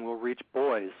hoping will reach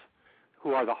boys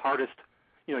who are the hardest,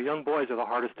 young boys are the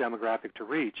hardest demographic to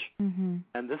reach. Mm-hmm.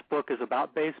 And this book is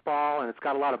about baseball, and it's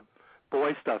got a lot of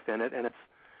boy stuff in it, and it's,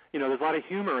 there's a lot of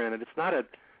humor in it. It's not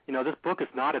this book is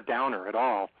not a downer at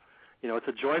all. It's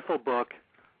a joyful book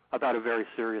about a very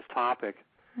serious topic.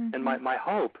 Mm-hmm. And my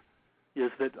hope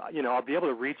is that, I'll be able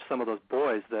to reach some of those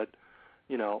boys that,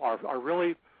 are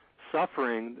really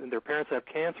suffering, and their parents have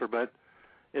cancer, but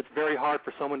it's very hard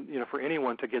for someone, for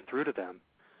anyone to get through to them.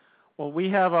 Well, we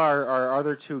have our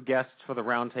other two guests for the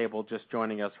roundtable just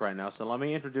joining us right now, so let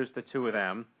me introduce the two of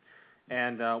them,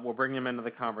 and we'll bring them into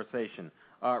the conversation.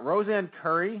 Roseanne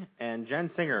Curry and Jen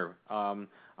Singer. I'm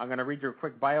going to read your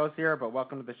quick bios here, but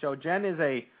welcome to the show. Jen is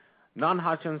a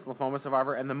non-Hodgkin's lymphoma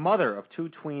survivor and the mother of two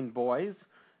tween boys,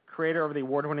 creator of the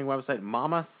award-winning website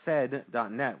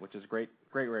mamasaid.net, which is a great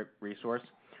resource,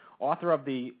 author of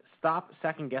the Stop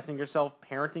Second Guessing Yourself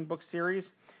parenting book series,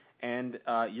 and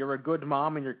You're a Good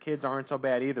Mom and Your Kids Aren't So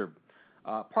Bad Either,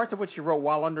 parts of which she wrote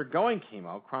while undergoing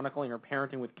chemo, chronicling her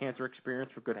parenting with cancer experience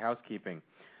for Good Housekeeping.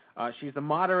 She's the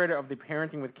moderator of the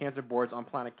Parenting with Cancer boards on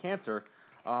Planet Cancer,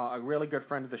 a really good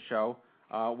friend of the show.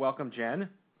 Welcome, Jen.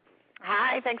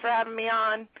 Hi, thanks for having me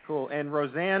on. Cool. And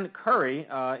Roseanne Curry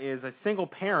is a single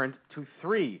parent to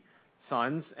 3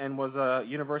 sons and was a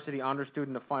university honor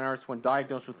student of fine arts when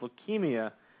diagnosed with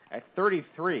leukemia at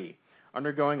 33,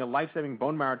 undergoing a life-saving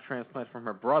bone marrow transplant from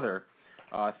her brother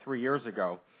 3 years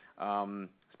ago,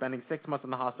 spending 6 months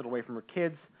in the hospital away from her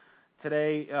kids.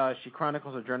 Today, she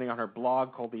chronicles her journey on her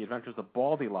blog called The Adventures of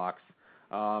Baldilocks.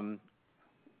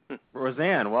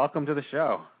 Roseanne, welcome to the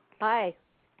show. Hi.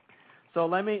 So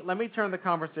let me turn the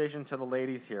conversation to the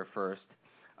ladies here first.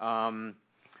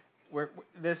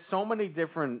 There's so many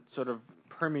different sort of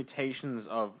permutations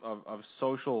of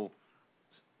social,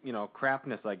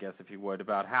 crapness, I guess, if you would,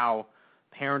 about how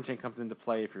parenting comes into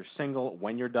play. If you're single,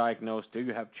 when you're diagnosed, do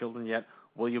you have children yet?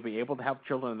 Will you be able to have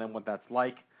children, and then what that's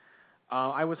like?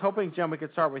 I was hoping, Jen, we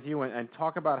could start with you and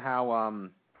talk about how,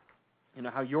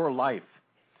 how your life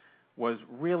was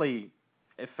really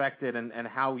affected and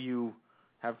how you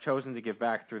have chosen to give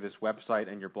back through this website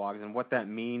and your blogs, and what that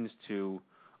means to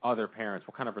other parents.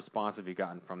 What kind of response have you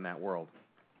gotten from that world?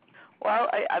 Well,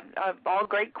 all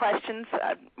great questions.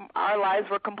 Our lives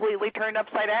were completely turned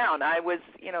upside down. I was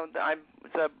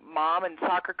a mom and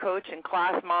soccer coach and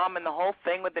class mom and the whole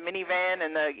thing with the minivan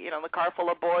and the car full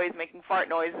of boys making fart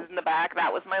noises in the back.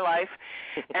 That was my life.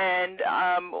 And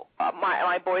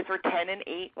my boys were 10 and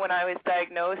 8 when I was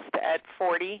diagnosed at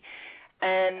 40.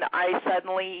 And I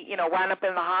suddenly, wound up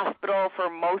in the hospital for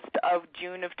most of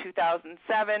June of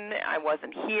 2007. I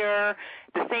wasn't here.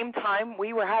 At the same time,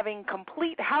 we were having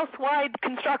complete house-wide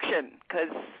construction,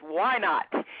 because why not?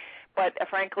 But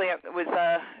frankly, it was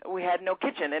we had no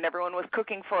kitchen and everyone was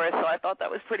cooking for us, so I thought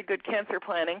that was pretty good cancer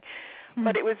planning.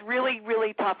 But it was really,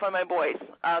 really tough on my boys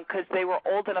because they were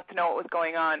old enough to know what was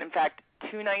going on. In fact,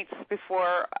 2 nights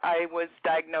before I was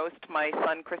diagnosed, my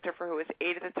son Christopher, who was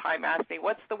 8 at the time, asked me,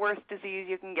 "What's the worst disease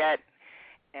you can get?"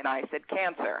 And I said,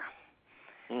 "Cancer."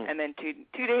 And then two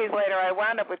days later, I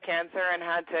wound up with cancer and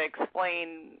had to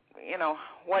explain, you know,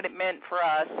 what it meant for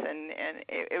us, and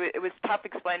it was tough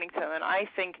explaining to them. And I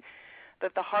think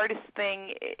that the hardest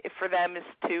thing for them is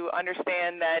to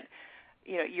understand that,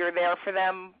 you know, you're there for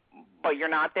them, but you're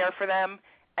not there for them,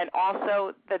 and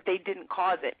also that they didn't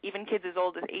cause it. Even kids as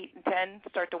old as 8 and 10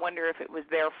 start to wonder if it was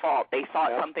their fault. They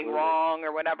thought something wrong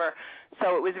or whatever.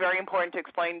 So it was very important to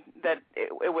explain that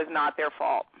it was not their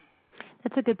fault.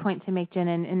 That's a good point to make, Jen,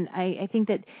 and I think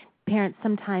that parents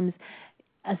sometimes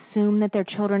assume that their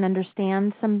children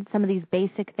understand some of these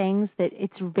basic things, that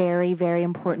it's very, very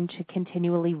important to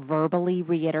continually verbally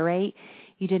reiterate,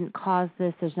 you didn't cause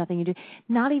this, there's nothing you do.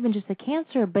 Not even just the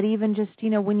cancer, but even just, you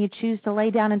know, when you choose to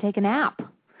lay down and take a nap,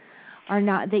 or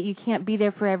not, that you can't be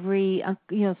there for every,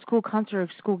 you know, school concert or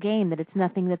school game, that it's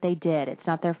nothing that they did. It's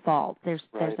not their fault. There's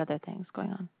other things going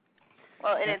on.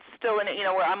 Well, and it's still, you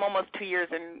know, where I'm almost 2 years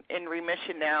in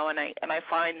remission now, and I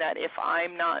find that if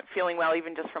I'm not feeling well,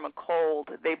 even just from a cold,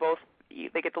 they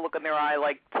get the look in their eye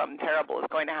like something terrible is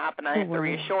going to happen. I have to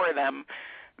reassure them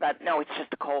that no, it's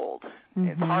just a cold. Mm-hmm.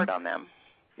 It's hard on them.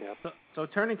 Yeah. So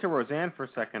turning to Roseanne for a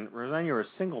second, Roseanne, you're a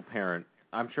single parent.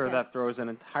 I'm sure that throws an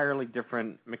entirely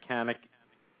different mechanic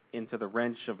into the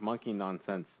wrench of monkey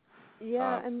nonsense.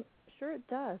 Yeah, I'm sure it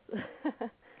does.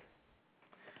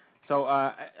 So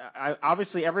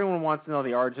obviously everyone wants to know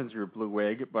the origins of your blue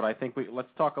wig, but I think let's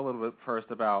talk a little bit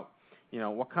first about, you know,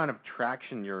 what kind of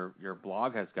traction your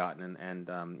blog has gotten, and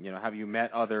you know, have you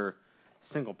met other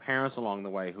single parents along the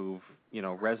way who've, you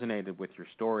know, resonated with your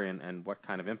story, and what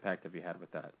kind of impact have you had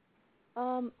with that?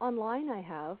 Online I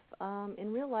have.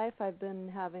 In real life I've been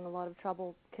having a lot of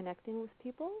trouble connecting with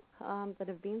people that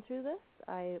have been through this.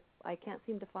 I can't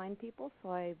seem to find people,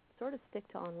 so I sort of stick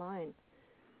to online.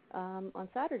 On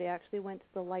Saturday, I actually went to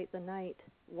the Light the Night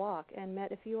walk and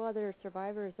met a few other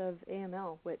survivors of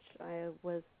AML, which I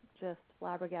was just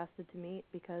flabbergasted to meet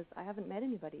because I haven't met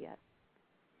anybody yet.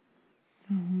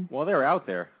 Mm-hmm. Well, they're out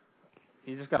there.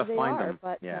 You just got to find them.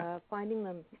 But finding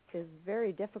them is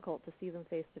very difficult to see them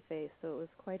face to face, so it was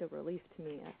quite a relief to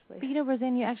me, actually. But, you know,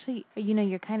 Roseanne, you actually, you know,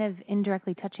 you're kind of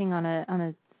indirectly touching on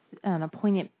a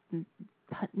poignant,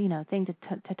 you know, thing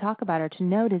to talk about or to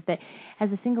note, is that as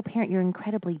a single parent, you're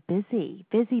incredibly busy,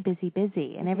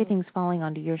 and everything's falling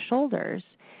onto your shoulders.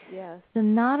 Yes. So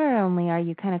not only are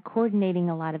you kind of coordinating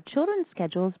a lot of children's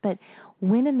schedules, but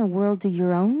when in the world do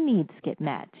your own needs get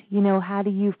met? You know, how do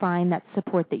you find that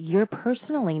support that you're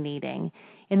personally needing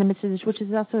in the midst of this, which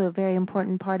is also a very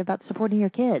important part about supporting your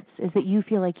kids, is that you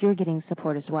feel like you're getting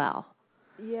support as well.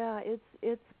 Yeah,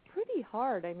 it's pretty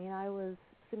hard. I mean, I was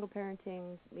single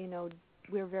parenting, you know,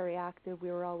 we were very active. We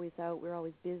were always out. We were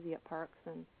always busy at parks,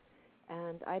 and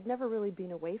I'd never really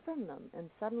been away from them. And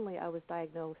suddenly I was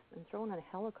diagnosed and thrown on a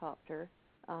helicopter,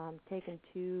 taken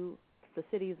to the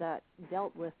city that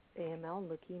dealt with AML,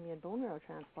 leukemia, and bone marrow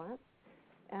transplants,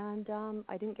 and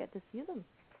I didn't get to see them.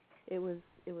 It was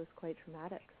quite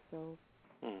traumatic. So,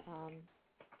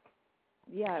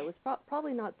 yeah, it was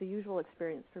probably not the usual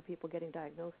experience for people getting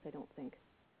diagnosed, I don't think.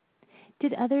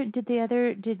 Did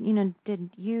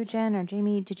you, Jen, or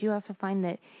Jamie, did you also find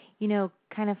that, you know,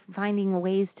 kind of finding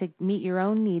ways to meet your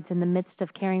own needs in the midst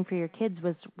of caring for your kids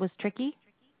was tricky?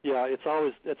 Yeah, it's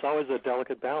always a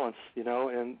delicate balance, you know,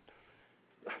 and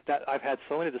that I've had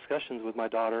so many discussions with my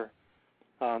daughter.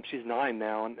 She's 9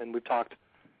 now, and we've talked,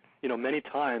 you know, many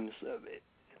times,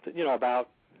 you know, about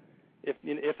if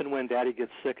and when Daddy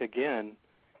gets sick again,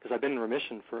 because I've been in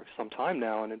remission for some time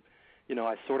now, and you know,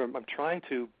 I'm trying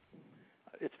to.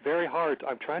 It's very hard.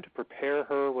 I'm trying to prepare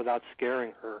her without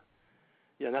scaring her.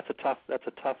 Yeah, and that's a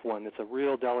tough one. It's a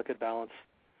real delicate balance.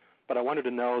 But I wanted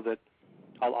to know that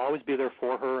I'll always be there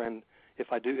for her, and if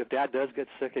Dad does get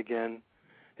sick again,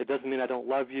 it doesn't mean I don't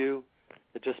love you.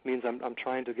 It just means I'm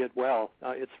trying to get well.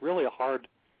 It's really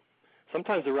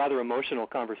sometimes a rather emotional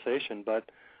conversation, but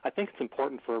I think it's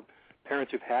important for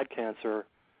parents who've had cancer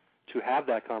to have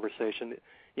that conversation.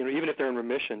 You know, even if they're in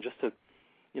remission, just to,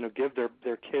 you know, give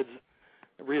their kids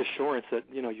reassurance that,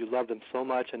 you know, you love them so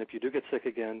much, and if you do get sick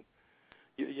again,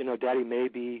 you know, Daddy may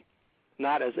be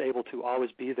not as able to always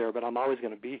be there, but I'm always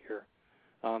going to be here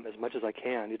as much as I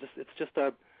can. It's just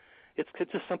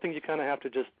something you kind of have to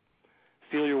just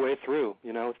feel your way through.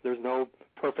 You know, there's no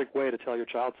perfect way to tell your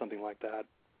child something like that.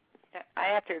 I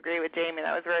have to agree with Jamie.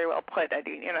 That was very well put.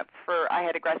 I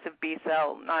had aggressive B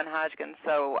cell non-Hodgkin's,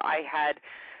 so I had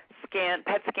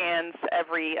PET scans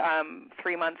every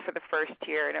 3 months for the first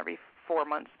year and every 4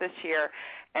 months this year.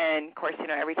 And of course,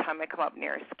 every time I come up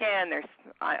near a scan,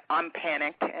 I'm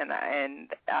panicked, and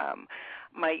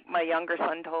my younger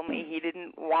son told me he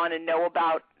didn't want to know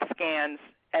about scans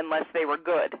unless they were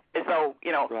good, as though,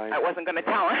 I wasn't going to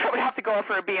tell him. I would have to go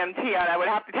for a BMT, and I would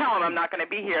have to tell him I'm not going to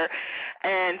be here.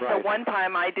 And so one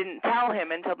time I didn't tell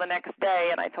him until the next day,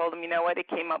 and I told him, you know what, it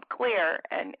came up clear.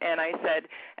 And I said,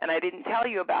 and I didn't tell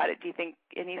you about it. Do you think,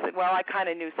 and he said, well, I kind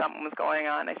of knew something was going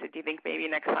on. I said, do you think maybe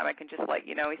next time I can just let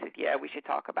you know? He said, yeah, we should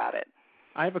talk about it.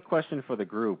 I have a question for the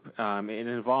group. It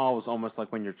involves almost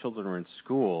like when your children are in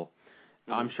school.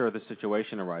 I'm sure the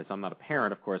situation arises. I'm not a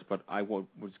parent, of course, but I was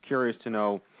curious to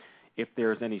know if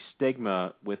there's any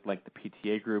stigma with like the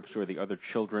PTA groups or the other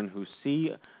children who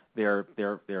see their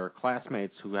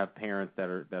classmates who have parents that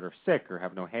are sick or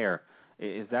have no hair.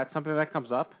 Is that something that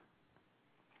comes up?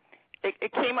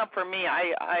 It came up for me.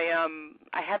 I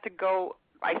had to go.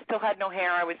 I still had no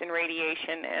hair. I was in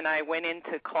radiation, and I went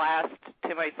into class,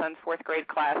 to my son's 4th grade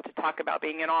class, to talk about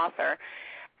being an author.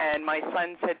 And my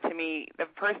son said to me, the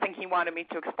first thing he wanted me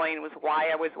to explain was why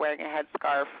I was wearing a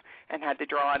headscarf and had to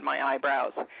draw on my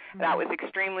eyebrows. Mm-hmm. That was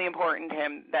extremely important to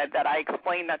him, that I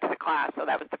explained that to the class. So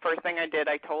that was the first thing I did.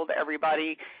 I told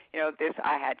everybody,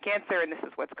 I had cancer and this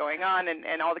is what's going on.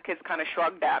 And all the kids kind of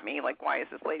shrugged at me, like, why is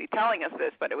this lady telling us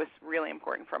this? But it was really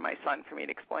important for my son for me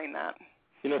to explain that.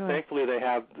 Thankfully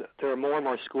there are more and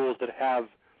more schools that have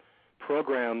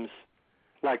programs,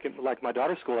 like my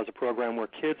daughter's school has a program where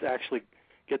kids actually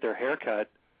get their hair cut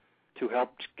to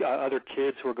help other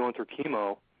kids who are going through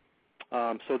chemo.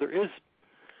 So there is,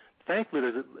 thankfully,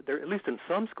 there at least in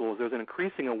some schools, there's an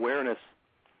increasing awareness,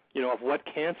 of what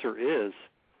cancer is.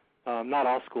 Not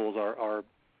all schools are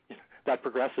that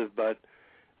progressive, but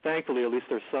thankfully, at least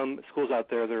there's some schools out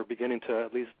there that are beginning to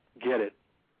at least get it.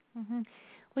 Mm-hmm.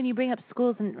 When you bring up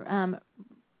schools, and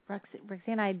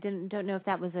Roxanne, I don't know if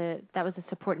that was a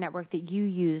support network that you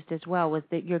used as well. Was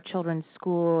that your children's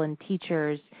school and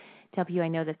teachers to help you? I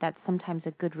know that that's sometimes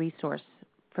a good resource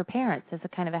for parents as a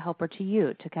kind of a helper to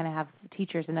you to kind of have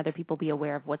teachers and other people be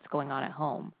aware of what's going on at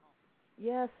home.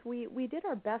 Yes, we did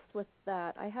our best with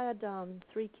that. I had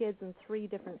 3 kids in 3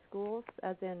 different schools,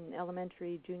 as in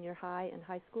elementary, junior high, and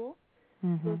high school.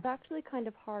 Mm-hmm. So it's actually kind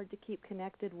of hard to keep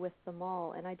connected with them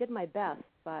all, and I did my best,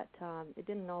 but it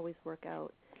didn't always work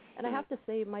out. And I have to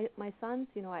say, my sons,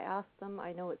 I asked them,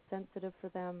 I know it's sensitive for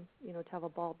them, to have a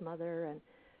bald mother,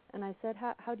 and I said,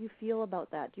 how do you feel about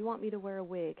that? Do you want me to wear a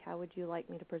wig? How would you like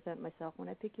me to present myself when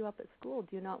I pick you up at school?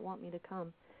 Do you not want me to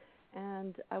come?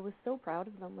 And I was so proud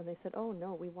of them when they said, oh,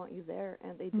 no, we want you there,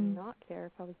 and they did not care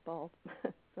if I was bald.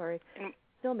 Sorry.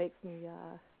 Still makes me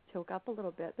choke up a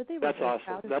little bit, but they were very awesome.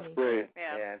 proud of That's me. brilliant.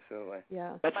 Yeah, absolutely.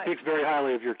 Yeah. That speaks very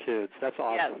highly of your kids. That's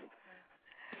awesome. Yes.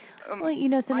 Well,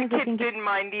 my kids didn't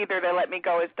mind either. They let me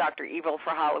go as Dr. Evil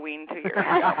for Halloween 2 years ago.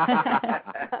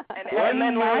 and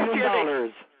then last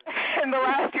year, the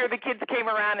last year the kids came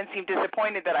around and seemed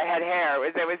disappointed that I had hair.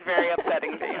 It was very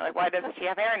upsetting to me. Like, why doesn't she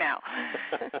have hair now?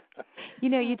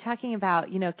 You're talking about,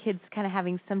 kids kind of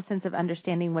having some sense of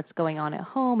understanding what's going on at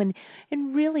home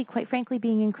and really, quite frankly,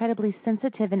 being incredibly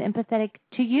sensitive and empathetic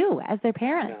to you as their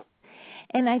parents. Yeah.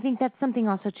 And I think that's something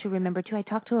also to remember, too. I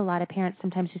talk to a lot of parents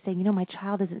sometimes who say, my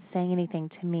child isn't saying anything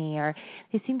to me, or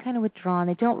they seem kind of withdrawn.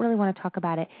 They don't really want to talk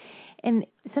about it. And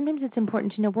sometimes it's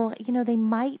important to know, well, they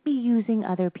might be using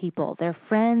other people, their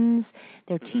friends,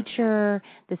 their teacher,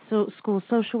 the school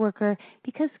social worker,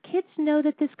 because kids know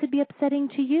that this could be upsetting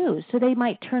to you, so they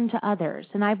might turn to others.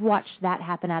 And I've watched that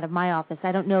happen out of my office.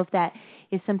 I don't know if that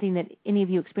is something that any of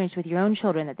you experienced with your own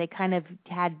children, that they kind of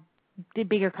did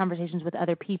bigger conversations with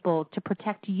other people to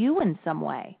protect you in some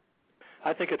way.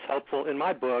 I think it's helpful. In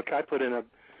my book, I put in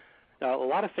a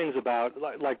lot of things about,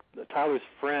 like Tyler's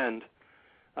friend.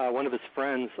 One of his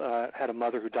friends had a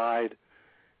mother who died,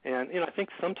 and I think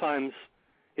sometimes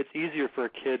it's easier for a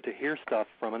kid to hear stuff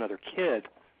from another kid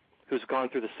who's gone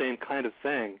through the same kind of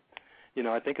thing.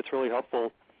 I think it's really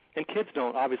helpful, and kids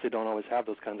obviously don't always have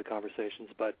those kinds of conversations,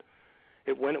 but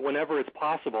whenever it's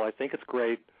possible, I think it's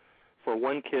great for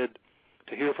one kid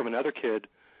to hear from another kid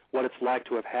what it's like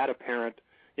to have had a parent,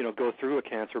 go through a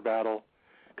cancer battle,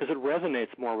 because it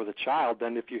resonates more with a child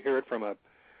than if you hear it from a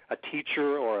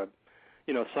teacher or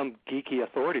some geeky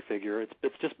authority figure.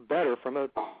 It's just better from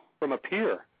a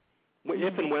peer,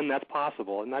 if and when that's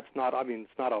possible. And that's not, it's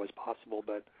not always possible,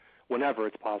 but whenever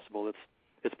it's possible,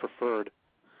 it's preferred.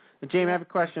 Jamie, I have a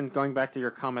question going back to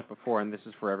your comment before, and this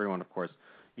is for everyone, of course.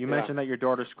 You mentioned that your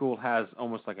daughter's school has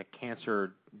almost like a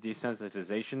cancer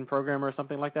desensitization program or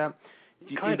something like that.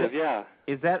 Kind of, yeah.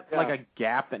 Is that like a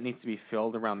gap that needs to be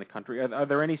filled around the country? Are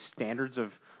there any standards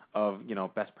of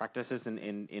best practices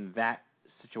in that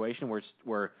situation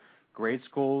where grade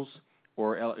schools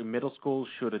or middle schools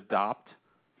should adopt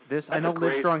this? I know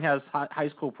Livestrong has high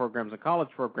school programs and college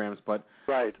programs, but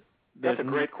right. That's a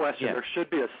great question. Yeah. There should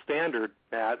be a standard,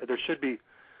 Matt. There should be,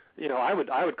 I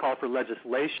would call for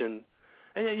legislation.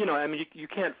 And you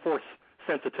can't force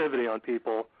sensitivity on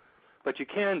people, but you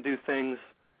can do things.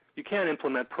 You can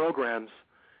implement programs,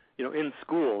 in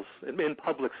schools, in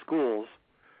public schools,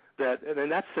 and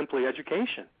that's simply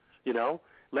education.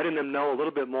 Letting them know a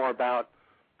little bit more about,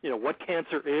 what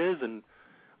cancer is and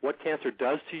what cancer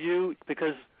does to you,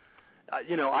 because,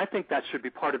 I think that should be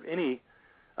part of any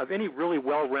really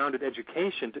well-rounded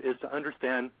education is to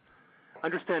understand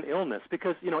illness,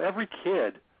 because every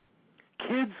kids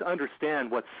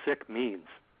understand what sick means.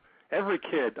 Every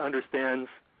kid understands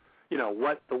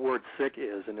what the word sick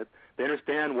is, and they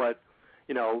understand what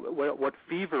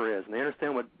fever is, and they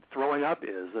understand what throwing up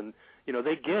is, and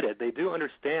they get it. They do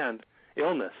understand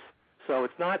illness, so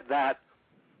it's not that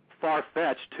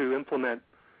far-fetched to implement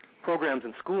programs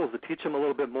in schools that teach them a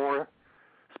little bit more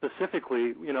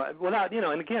specifically, without,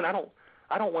 and again, I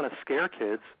don't want to scare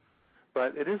kids,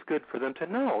 but it is good for them to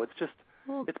know. It's just,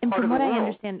 it's and part from of the what world. I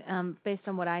understand, based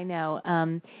on what I know,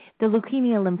 the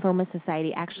Leukemia Lymphoma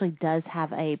Society actually does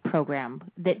have a program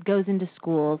that goes into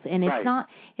schools, and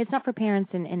it's not for parents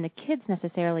and the kids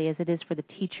necessarily as it is for the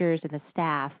teachers and the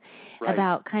staff,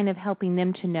 about kind of helping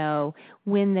them to know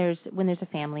when there's a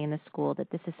family in the school that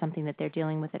this is something that they're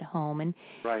dealing with at home, and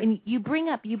you bring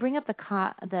up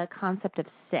the concept of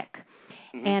sick.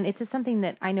 Mm-hmm. And it's just something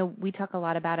that I know we talk a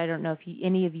lot about. I don't know if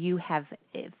any of you have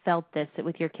felt this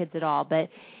with your kids at all, but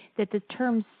that the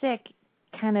term sick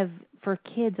kind of for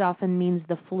kids often means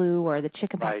the flu or the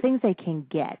chickenpox, things they can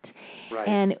get. Right.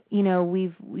 And,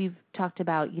 we've talked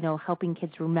about, helping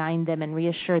kids remind them and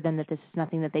reassure them that this is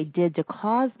nothing that they did to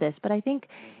cause this. But I think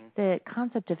the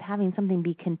concept of having something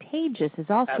be contagious is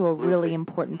also a really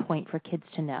important point for kids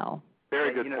to know.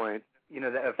 Very good point.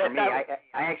 For me, I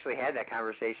actually had that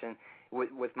conversation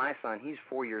with my son. He's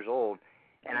 4 years old,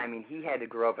 and I mean, he had to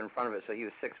grow up in front of it. So he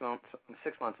was 6 months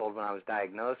old when I was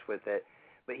diagnosed with it.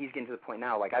 But he's getting to the point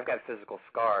now, like I've got physical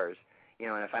scars,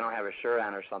 and if I don't have a shirt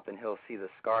on or something, he'll see the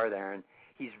scar there, and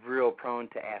he's real prone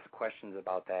to ask questions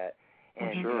about that.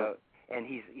 And and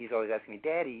he's always asking me,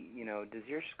 Daddy, does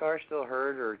your scar still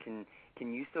hurt, or can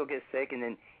you still get sick? And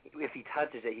then if he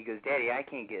touches it, he goes, Daddy, I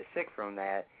can't get sick from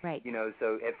that. Right.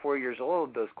 So at 4 years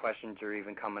old, those questions are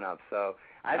even coming up. So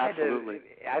I've had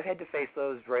to face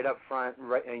those right up front,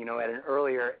 at an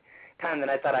earlier time than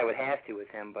I thought I would have to with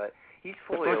him. But he's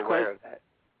fully aware of that.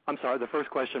 I'm sorry. The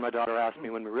first question my daughter asked me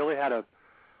when we really had a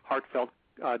heartfelt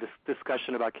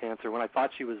discussion about cancer, when I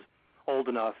thought she was old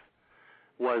enough,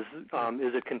 was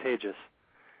is it contagious?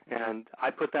 And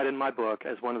I put that in my book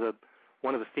as one of the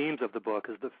themes of the book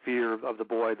is the fear of the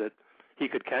boy that he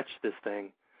could catch this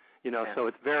thing, So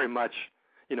it's very much,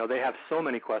 they have so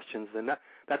many questions, and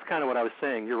that's kind of what I was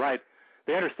saying. You're right.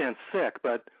 They understand sick,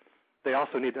 but they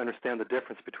also need to understand the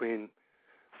difference between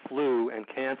flu and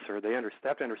cancer. They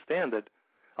have to understand that,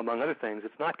 among other things,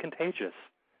 it's not contagious.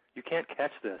 You can't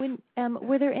catch this.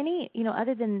 Were there any,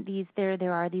 other than these,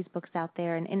 there are these books out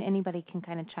there, and anybody can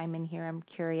kind of chime in here. I'm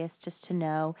curious just to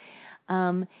know,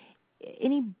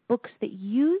 any books that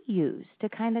you use to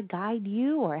kind of guide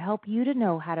you or help you to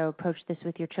know how to approach this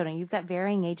with your children? You've got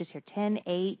varying ages here, 10,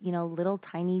 8, little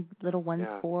tiny little ones,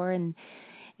 4, and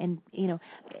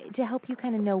to help you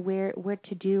kind of know where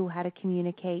to do, how to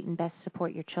communicate and best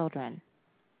support your children.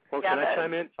 Well, can I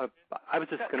chime in? I was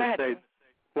just going to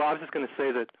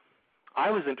say that I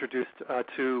was introduced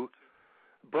to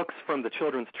books from the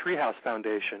Children's Treehouse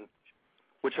Foundation,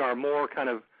 which are more kind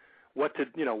of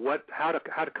how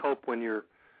to cope when you're,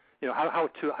 how a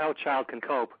child can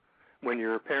cope when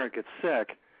your parent gets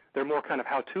sick. They're more kind of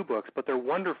how-to books, but they're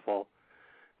wonderful.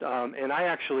 And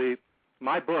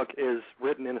my book is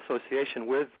written in association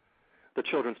with the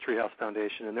Children's Treehouse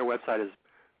Foundation, and their website is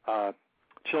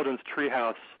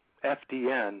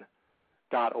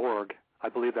children'streehousefdn.org. I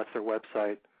believe that's their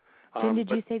website. Jim, did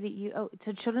you say that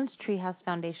so Children's Treehouse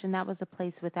Foundation, that was a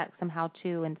place with some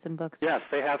how-to and some books? Yes,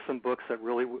 they have some books that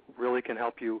really can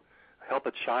help a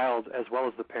child as well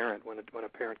as the parent when a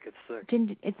parent gets sick.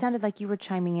 Jim, it sounded like you were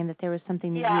chiming in that there was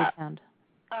something that you had found.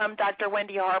 Dr.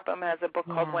 Wendy Harpham has a book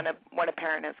called When a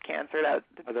Parent Has Cancer.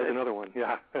 There's another one,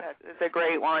 yeah. It's a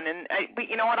great one. But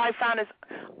you know what I found is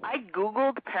I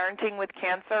Googled parenting with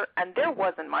cancer, and there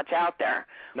wasn't much out there.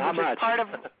 Not much.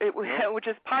 Which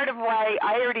is part of why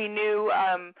I already knew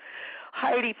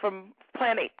Heidi from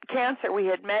Planet Cancer. We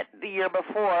had met the year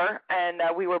before, and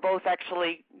we were both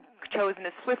actually chosen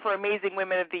as Swiffer Amazing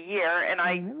Women of the Year, and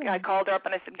I called her up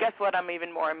and I said, guess what, I'm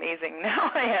even more amazing now.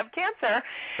 I have cancer.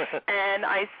 And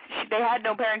they had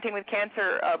no Parenting with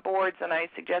Cancer boards, and I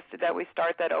suggested that we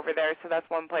start that over there, so that's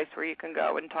one place where you can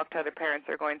go and talk to other parents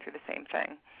that are going through the same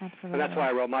thing. Absolutely. And that's why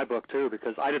I wrote my book, too,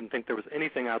 because I didn't think there was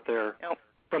anything out there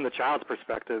from the child's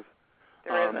perspective.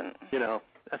 There isn't. You know,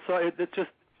 so it's just,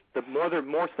 the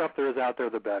more stuff there is out there,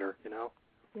 the better, you know.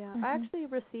 Yeah, I actually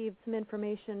received some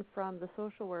information from the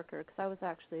social worker because I was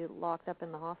actually locked up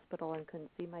in the hospital and couldn't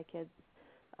see my kids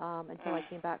until I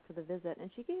came back for the visit.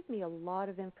 And she gave me a lot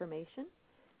of information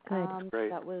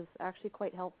that was actually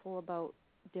quite helpful about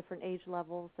different age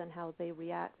levels and how they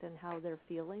react and how they're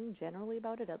feeling generally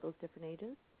about it at those different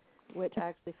ages, which I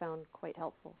actually found quite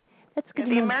helpful. That's good.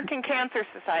 The American Cancer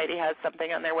Society has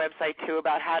something on their website, too,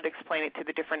 about how to explain it to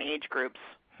the different age groups.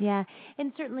 Yeah,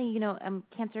 and certainly, you know,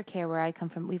 Cancer Care, where I come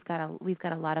from, we've got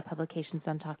a lot of publications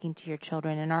on talking to your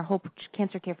children, and our whole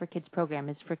Cancer Care for Kids program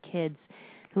is for kids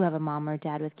who have a mom or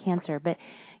dad with cancer. But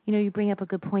you know, you bring up a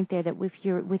good point there that with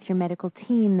your medical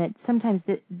team, that sometimes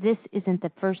this isn't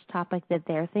the first topic that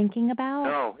they're thinking about.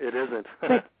 No, it isn't.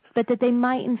 But that they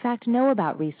might in fact know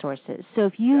about resources. So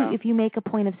if you make a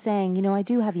point of saying, you know, I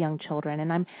do have young children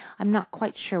and I'm not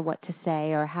quite sure what to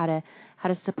say or how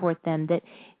to support them, that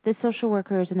the social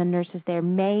workers and the nurses there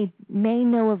may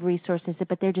know of resources,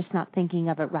 but they're just not thinking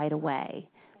of it right away.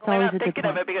 Well, they're not thinking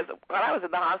of it because when I was in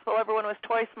the hospital, everyone was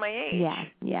twice my age.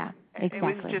 Yeah,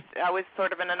 exactly. I was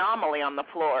sort of an anomaly on the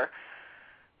floor.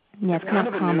 Yeah, it's not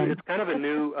common. It's kind of a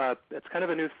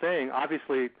new thing.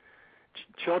 Obviously,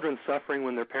 children suffering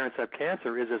when their parents have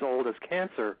cancer is as old as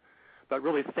cancer, but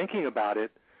really thinking about it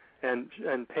and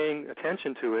paying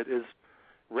attention to it is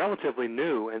relatively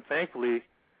new. And thankfully,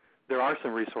 there are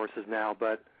some resources now,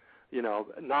 but you know,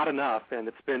 not enough. And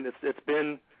it's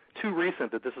been too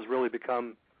recent that this has really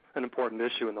become an important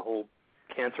issue in the whole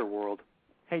cancer world.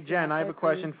 Hey, Jen, I have a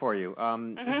question for you.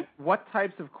 What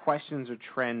types of questions or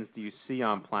trends do you see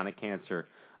on Planet Cancer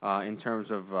in terms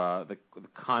of the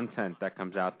content that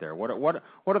comes out there? What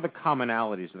are the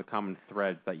commonalities or the common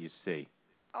threads that you see?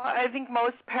 I think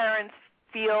most parents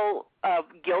feel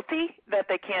guilty that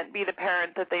they can't be the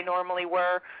parent that they normally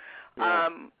were. Yeah.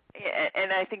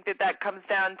 And I think that comes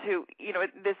down to, you know,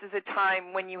 this is a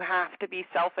time when you have to be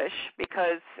selfish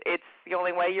because it's the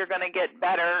only way you're going to get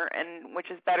better, and which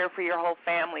is better for your whole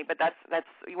family. But that's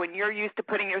when you're used to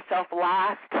putting yourself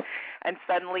last and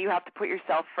suddenly you have to put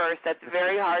yourself first. That's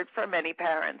very hard for many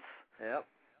parents. Yep.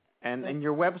 And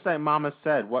your website, Mama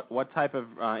Said, what type of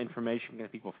information can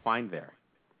people find there?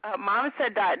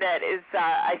 MamaSaid.net is,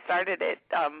 I started it,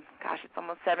 it's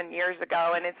almost 7 years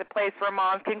ago, and it's a place where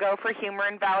moms can go for humor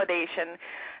and validation.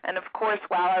 And, of course,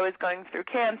 while I was going through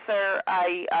cancer,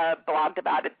 I blogged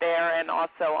about it there and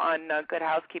also on Good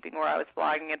Housekeeping, where I was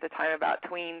blogging at the time about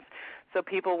tweens. So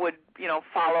people would, you know,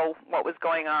 follow what was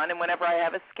going on. And whenever I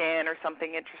have a scan or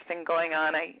something interesting going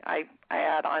on, I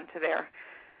add on to there.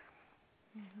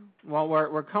 Well,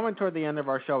 we're coming toward the end of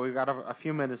our show. We've got a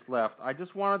few minutes left. I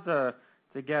just wanted to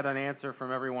get an answer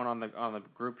from everyone on the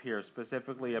group here,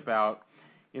 specifically about,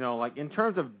 you know, like in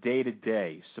terms of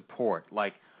day-to-day support,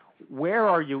 like where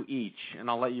are you each? And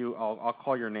I'll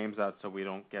call your names out so we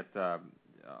don't get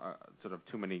sort of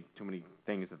too many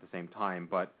things at the same time.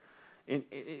 But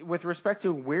with respect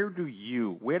to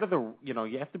you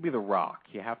have to be the rock,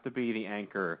 you have to be the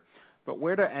anchor, but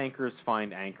where do anchors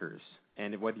find anchors?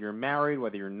 And whether you're married,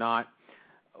 whether you're not,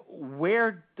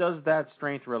 where does that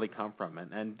strength really come from?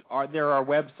 And there are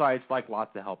websites like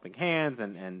Lots of Helping Hands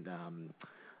and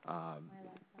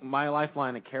My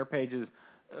Lifeline and Care Pages.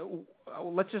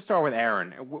 Let's just start with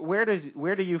Aaron. Where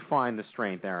do you find the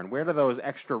strength, Aaron? Where do those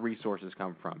extra resources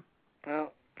come from?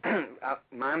 Well,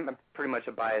 I'm pretty much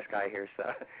a biased guy here,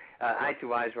 so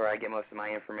I2Y is where I get most of my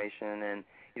information, and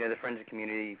you know, the friends and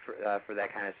community for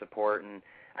that kind of support. And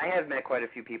I have met quite a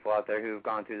few people out there who've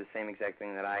gone through the same exact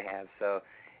thing that I have. So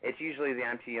it's usually the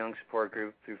I'm Too Young support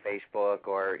group through Facebook,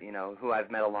 or you know, who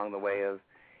I've met along the way of,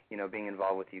 you know, being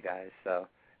involved with you guys. So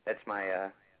that's my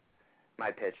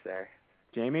my pitch there.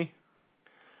 Jamie?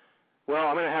 Well,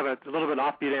 I'm going to have a little bit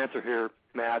offbeat answer here,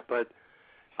 Matt, but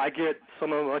I get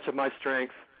much of my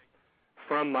strength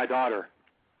from my daughter.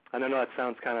 And I know that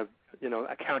sounds kind of, you know,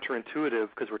 counterintuitive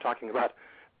because we're talking about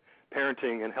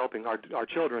parenting and helping our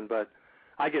children, but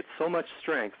I get so much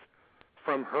strength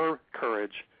from her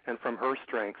courage and from her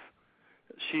strength.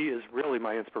 She is really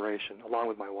my inspiration, along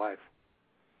with my wife.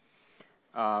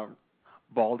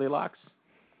 Baldilocks?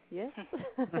 Yes.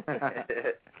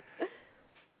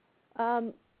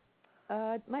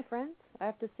 My friends, I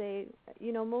have to say,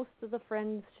 most of the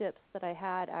friendships that I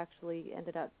had actually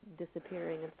ended up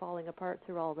disappearing and falling apart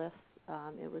through all this.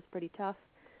 It was pretty tough,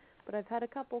 but I've had a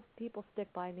couple people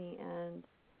stick by me, and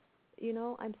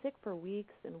I'm sick for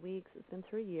weeks and weeks. It's been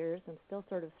 3 years. I'm still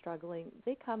sort of struggling.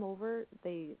 They come over,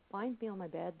 they find me on my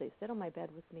bed, they sit on my bed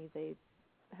with me, they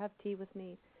have tea with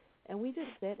me, and we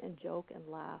just sit and joke and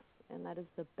laugh, and that is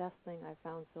the best thing I've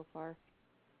found so far.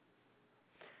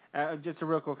 Just a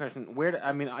real quick question.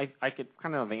 I could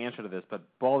kind of know the answer to this, but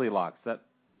Baldilocks,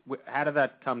 how did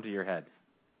that come to your head?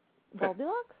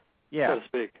 Baldilocks? Yeah. So to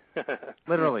speak.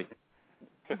 Literally.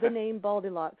 The name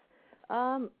Baldilocks.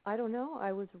 I don't know.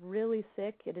 I was really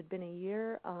sick. It had been a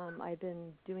year. I'd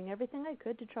been doing everything I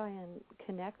could to try and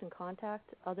connect and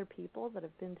contact other people that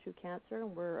have been through cancer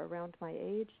and were around my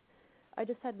age. I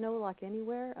just had no luck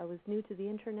anywhere. I was new to the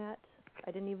internet.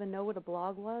 I didn't even know what a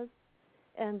blog was.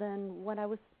 And then when I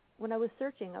was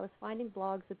searching, I was finding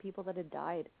blogs of people that had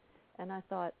died. And I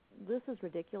thought, this is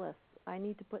ridiculous. I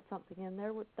need to put something in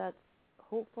there that's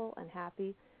hopeful and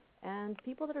happy, and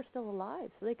people that are still alive,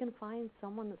 so they can find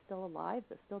someone that's still alive,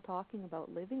 that's still talking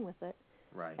about living with it.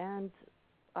 Right. And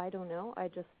I don't know, I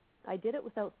did it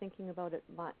without thinking about it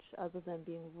much, other than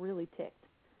being really ticked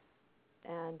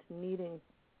and needing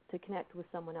to connect with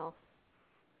someone else.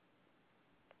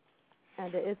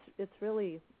 And it's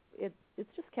really, it's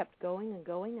just kept going and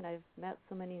going, and I've met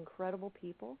so many incredible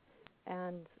people,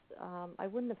 and I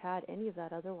wouldn't have had any of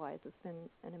that otherwise. It's been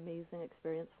an amazing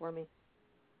experience for me.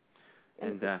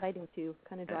 And it's exciting, too.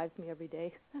 Kind of drives me every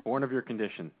day. Born of your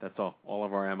condition. That's all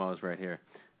of our MOs right here.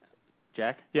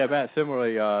 Jack? Yeah, Matt,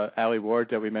 similarly, Allie Ward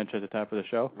that we mentioned at the top of the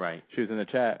show. Right. She was in the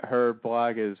chat. Her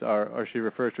blog is, or she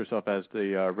refers to herself as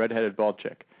the redheaded bald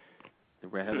chick. The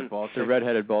redheaded bald chick? The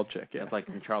redheaded bald chick, yeah. That's like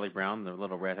from Charlie Brown, the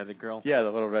little redheaded girl? Yeah,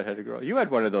 the little redheaded girl. You had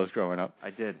one of those growing up.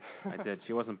 I did.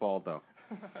 She wasn't bald, though.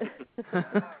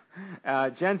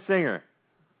 Jen Singer.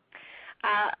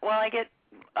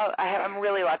 I'm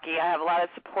really lucky. I have a lot of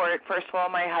support. First of all,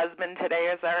 my husband,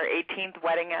 today is our 18th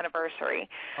wedding anniversary.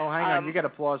 Oh, hang on. You get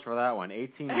applause for that one.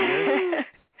 18 years?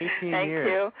 18 Thank years.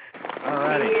 you. All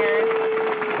righty.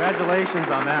 Congratulations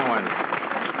on that one.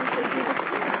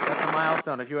 That's a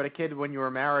milestone. If you had a kid when you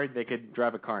were married, they could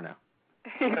drive a car now.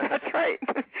 That's right.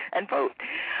 And vote.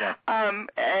 Yeah.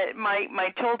 My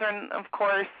children, of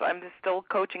course, I'm still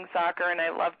coaching soccer, and I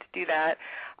love to do that.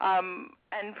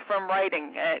 And from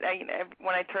writing,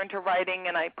 when I turn to writing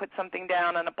and I put something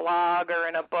down on a blog or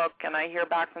in a book, and I hear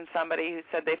back from somebody who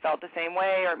said they felt the same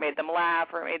way, or it made them laugh,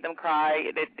 or it made them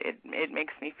cry, it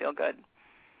makes me feel good.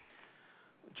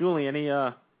 Julie, any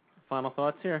final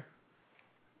thoughts here?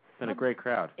 It's been a great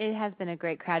crowd. It has been a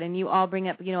great crowd, and you all bring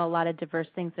up, a lot of diverse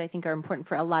things that I think are important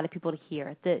for a lot of people to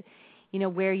hear. That,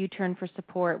 where you turn for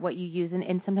support, what you use,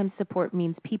 and sometimes support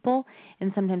means people,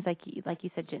 and sometimes, like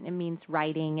you said, Jen, it means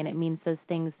writing, and it means those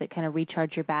things that kind of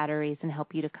recharge your batteries and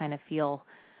help you to kind of feel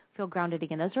grounded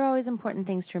again. Those are always important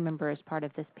things to remember as part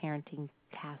of this parenting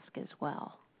task as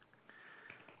well.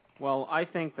 Well, I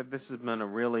think that this has been a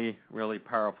really, really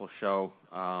powerful show.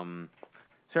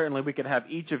 Certainly, we could have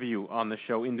each of you on the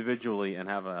show individually and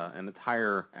have an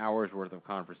entire hour's worth of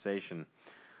conversation.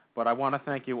 But I want to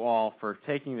thank you all for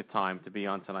taking the time to be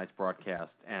on tonight's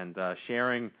broadcast and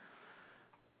sharing,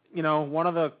 one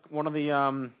of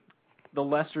the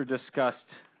lesser discussed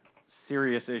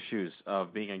serious issues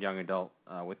of being a young adult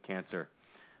with cancer.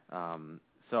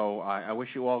 So I wish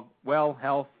you all well,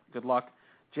 health, good luck.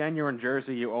 Jen, you're in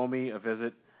Jersey. You owe me a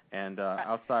visit. And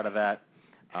outside of that,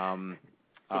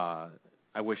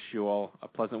 I wish you all a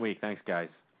pleasant week. Thanks, guys.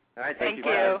 All right, thank you,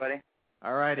 everybody.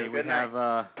 All righty, we Good night.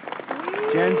 have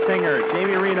Jen Singer,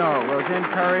 Jamie Reno,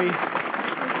 Roseanne Curry,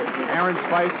 Aaron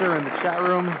Spicer in the chat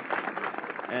room,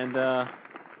 and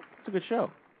it's a good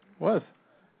show. Was.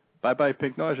 Bye-bye,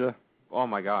 pink nausea. Oh,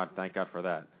 my God. Thank God for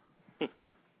that.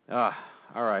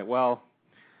 All right. Well,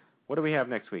 what do we have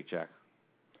next week, Jack?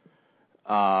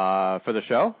 For the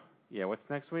show? Yeah, what's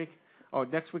next week? Oh,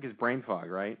 next week is Brain Fog,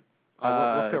 right?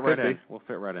 We'll fit right in. We'll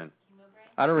fit right in.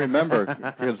 I don't remember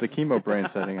because the chemo brain's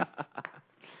setting in.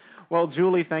 Well,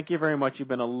 Julie, thank you very much. You've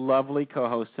been a lovely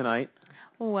co-host tonight.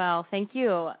 Well, thank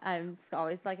you. It's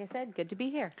always, like I said, good to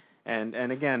be here. And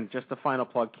again, just a final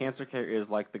plug, Cancer Care is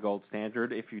like the gold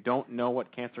standard. If you don't know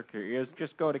what Cancer Care is,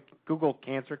 just go to Google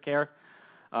Cancer Care.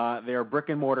 They are brick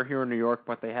and mortar here in New York,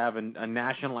 but they have a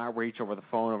national outreach over the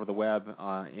phone, over the web,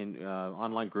 in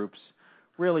online groups.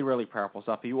 Really, really powerful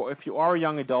stuff. If you are a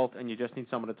young adult and you just need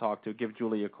someone to talk to, give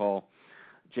Julie a call.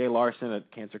 Jay Larson at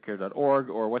cancercare.org,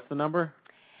 or what's the number?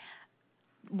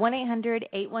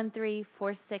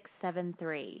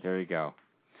 1-800-813-4673. There you go.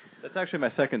 That's actually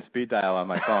my second speed dial on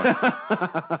my phone.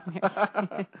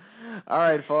 All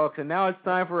right, folks, and now it's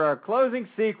time for our closing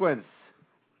sequence.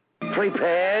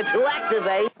 Prepare to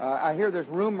activate. I hear there's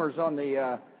rumors on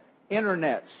the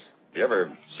internets. You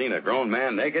ever seen a grown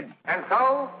man naked? And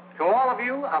so, to all of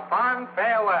you, a fond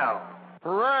farewell.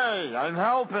 Hooray, I'm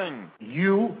helping.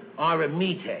 You are a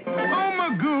meathead. Oh,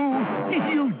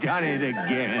 Magoo, you done it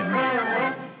again.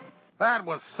 That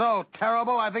was so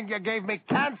terrible, I think you gave me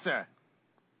cancer.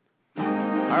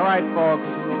 All right, folks.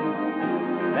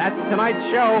 That's tonight's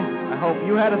show. I hope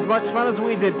you had as much fun as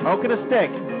we did poking a stick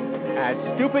at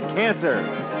Stupid Cancer.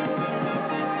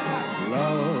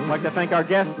 I'd like to thank our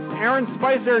guests, Aaron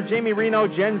Spicer, Jamie Reno,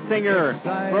 Jen Singer,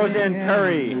 Roseanne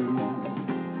Curry,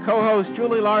 co-host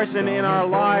Julie Larson, in our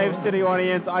live city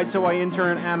audience, I2Y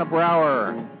intern Anna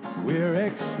Brower.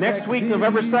 Next week,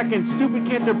 November 2nd, Stupid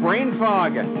Cancer Brain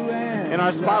Fog. In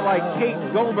our spotlight, Kate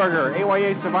Goldberger,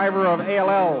 AYA survivor of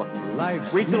ALL,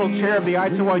 regional chair of the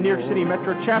I2Y New York City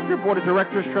Metro Chapter, Board of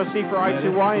Directors, trustee for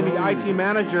I2Y, and the IT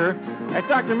manager at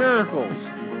Dr. Miracles.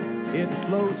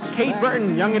 Kate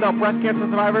Burton, young adult breast cancer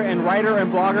survivor and writer and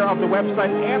blogger of the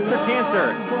website After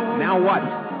Cancer, Now What?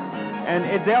 And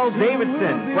Adele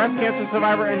Davidson, breast cancer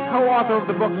survivor and co-author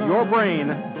of the book Your Brain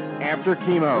After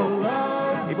Chemo.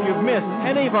 If you've missed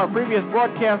any of our previous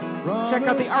broadcasts, check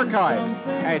out the archives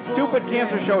at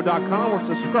stupidcancershow.com or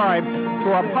subscribe to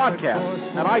our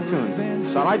podcast at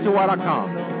iTunes.i2y.com.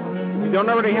 If you don't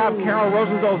already have Carol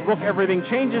Rosenthal's book, Everything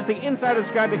Changes, The Insider's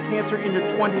Guide to Cancer in Your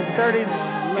 20s and 30s,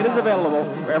 it is available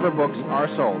wherever books are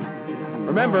sold.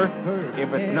 Remember, if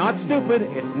it's not stupid,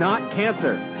 it's not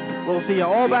cancer. We'll see you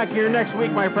all back here next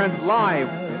week, my friends, live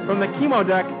from the chemo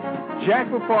deck.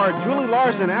 Jack Buffard, Julie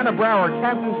Larson, Anna Brower,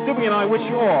 Captain Stubby, and I wish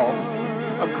you all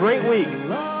a great week.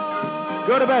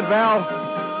 Go to bed, Val.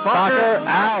 Fucker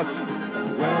out.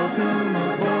 Welcome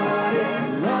aboard.